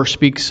chapter 4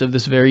 speaks of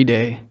this very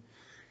day.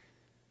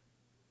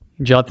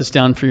 Jot this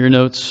down for your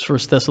notes. 1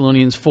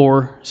 Thessalonians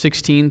 4,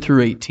 16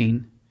 through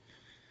 18.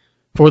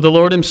 For the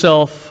Lord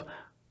himself,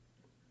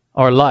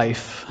 our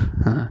life,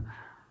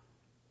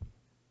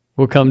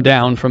 will come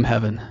down from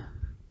heaven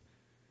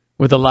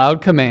with a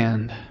loud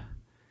command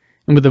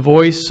and with the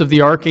voice of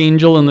the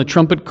archangel and the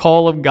trumpet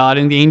call of God.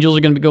 And the angels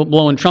are going to be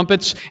blowing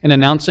trumpets and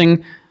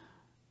announcing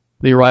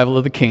the arrival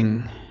of the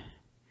King.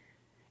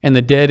 And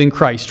the dead in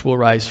Christ will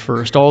rise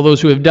first. All those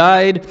who have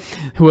died,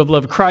 who have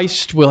loved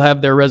Christ, will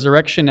have their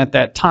resurrection at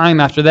that time.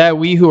 After that,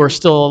 we who are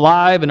still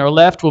alive and are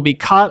left will be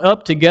caught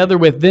up together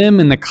with them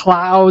in the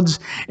clouds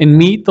and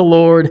meet the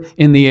Lord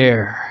in the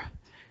air.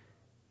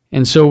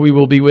 And so we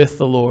will be with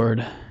the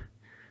Lord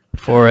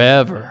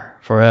forever,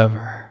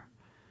 forever.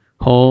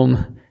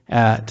 Home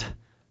at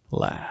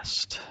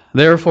last.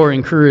 Therefore,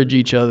 encourage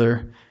each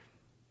other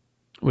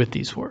with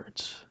these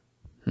words.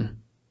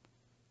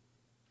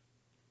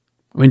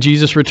 When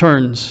Jesus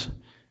returns,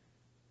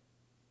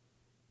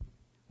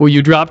 will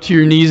you drop to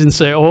your knees and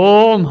say,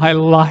 "Oh, my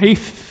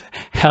life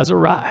has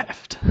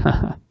arrived.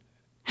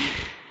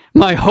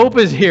 My hope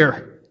is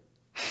here.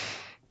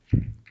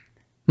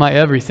 My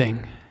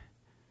everything.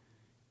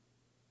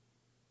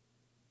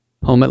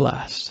 Home at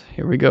last."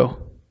 Here we go.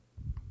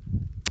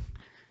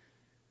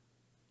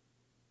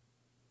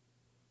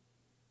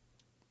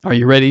 Are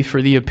you ready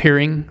for the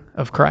appearing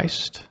of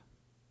Christ?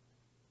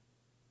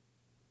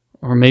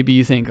 Or maybe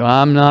you think,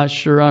 "I'm not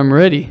sure I'm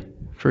ready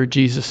for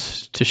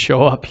Jesus to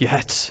show up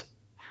yet."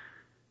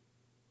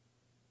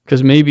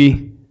 Because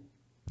maybe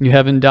you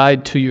haven't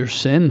died to your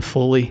sin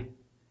fully,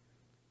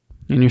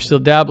 and you're still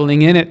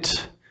dabbling in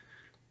it.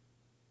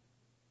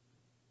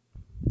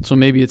 So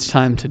maybe it's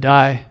time to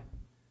die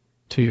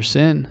to your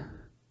sin.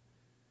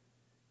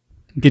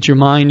 Get your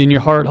mind and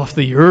your heart off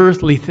the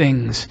earthly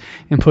things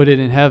and put it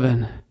in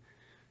heaven,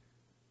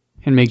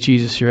 and make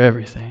Jesus your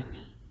everything.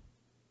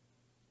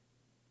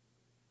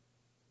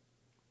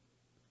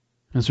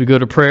 As we go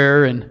to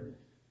prayer and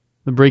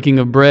the breaking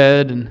of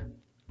bread and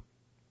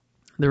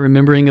the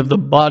remembering of the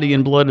body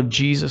and blood of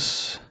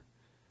Jesus,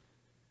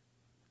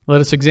 let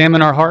us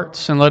examine our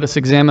hearts and let us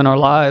examine our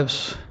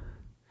lives.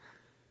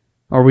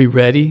 Are we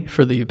ready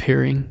for the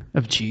appearing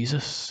of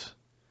Jesus?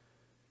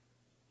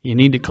 You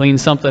need to clean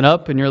something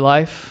up in your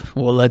life?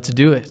 Well, let's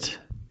do it.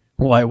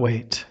 Why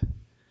wait?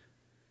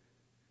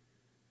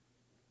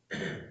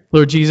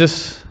 Lord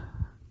Jesus,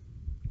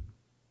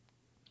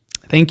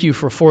 thank you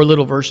for 4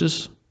 little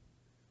verses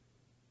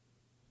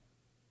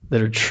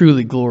that are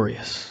truly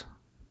glorious.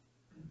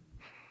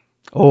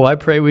 Oh, I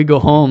pray we go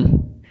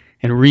home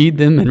and read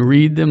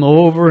them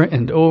over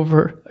and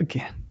over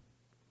again.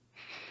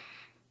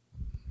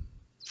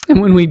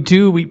 And when we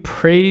do, we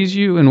praise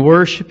you and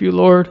worship you,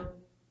 Lord.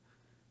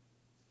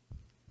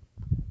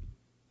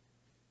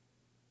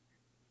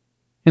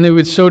 And they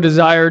would so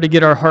desire to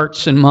get our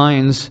hearts and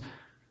minds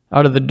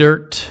out of the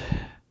dirt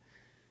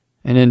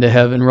and into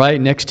heaven, right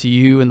next to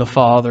you and the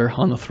Father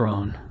on the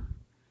throne.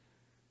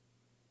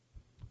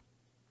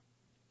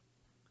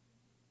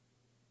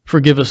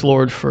 Forgive us,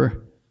 Lord,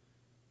 for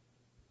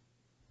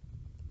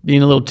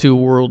being a little too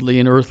worldly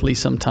and earthly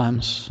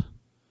sometimes.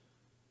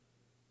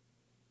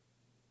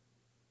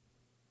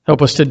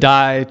 Help us to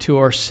die to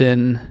our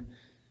sin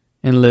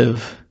and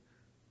live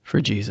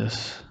for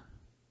Jesus.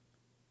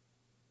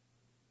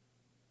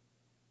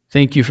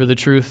 Thank you for the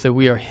truth that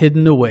we are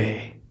hidden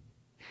away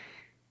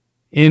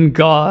in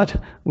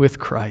God with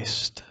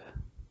Christ.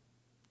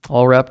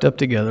 All wrapped up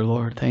together,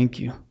 Lord. Thank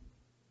you.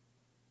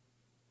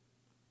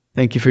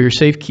 Thank you for your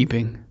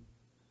safekeeping.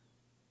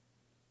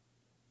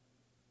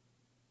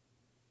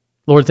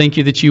 Lord, thank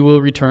you that you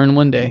will return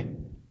one day.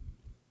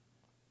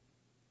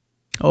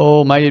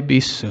 Oh, might it be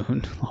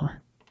soon,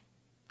 Lord.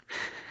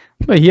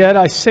 But yet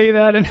I say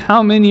that, and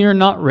how many are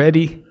not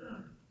ready?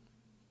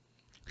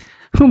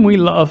 Whom we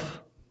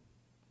love,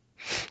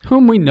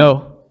 whom we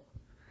know,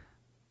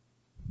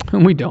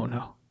 whom we don't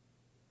know.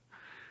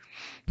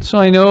 So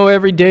I know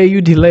every day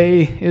you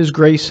delay is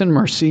grace and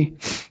mercy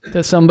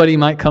that somebody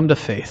might come to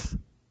faith.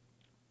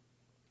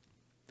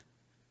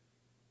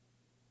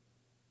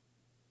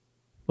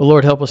 But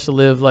Lord, help us to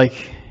live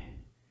like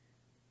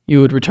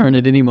you would return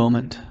at any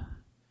moment.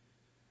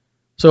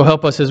 So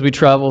help us as we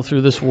travel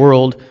through this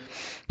world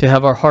to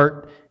have our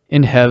heart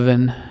in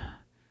heaven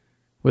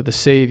with a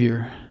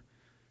Savior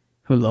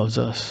who loves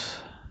us.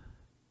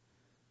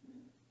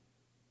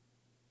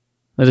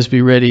 Let us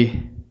be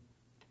ready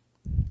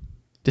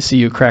to see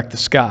you crack the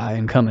sky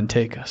and come and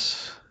take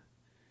us.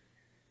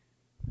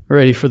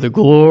 Ready for the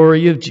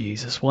glory of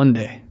Jesus one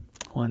day,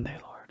 Lord.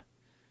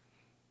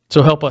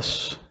 So help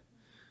us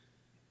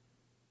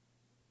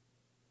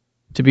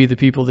to be the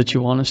people that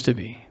you want us to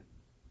be.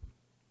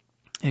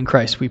 In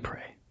Christ we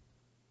pray.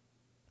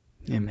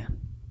 Amen.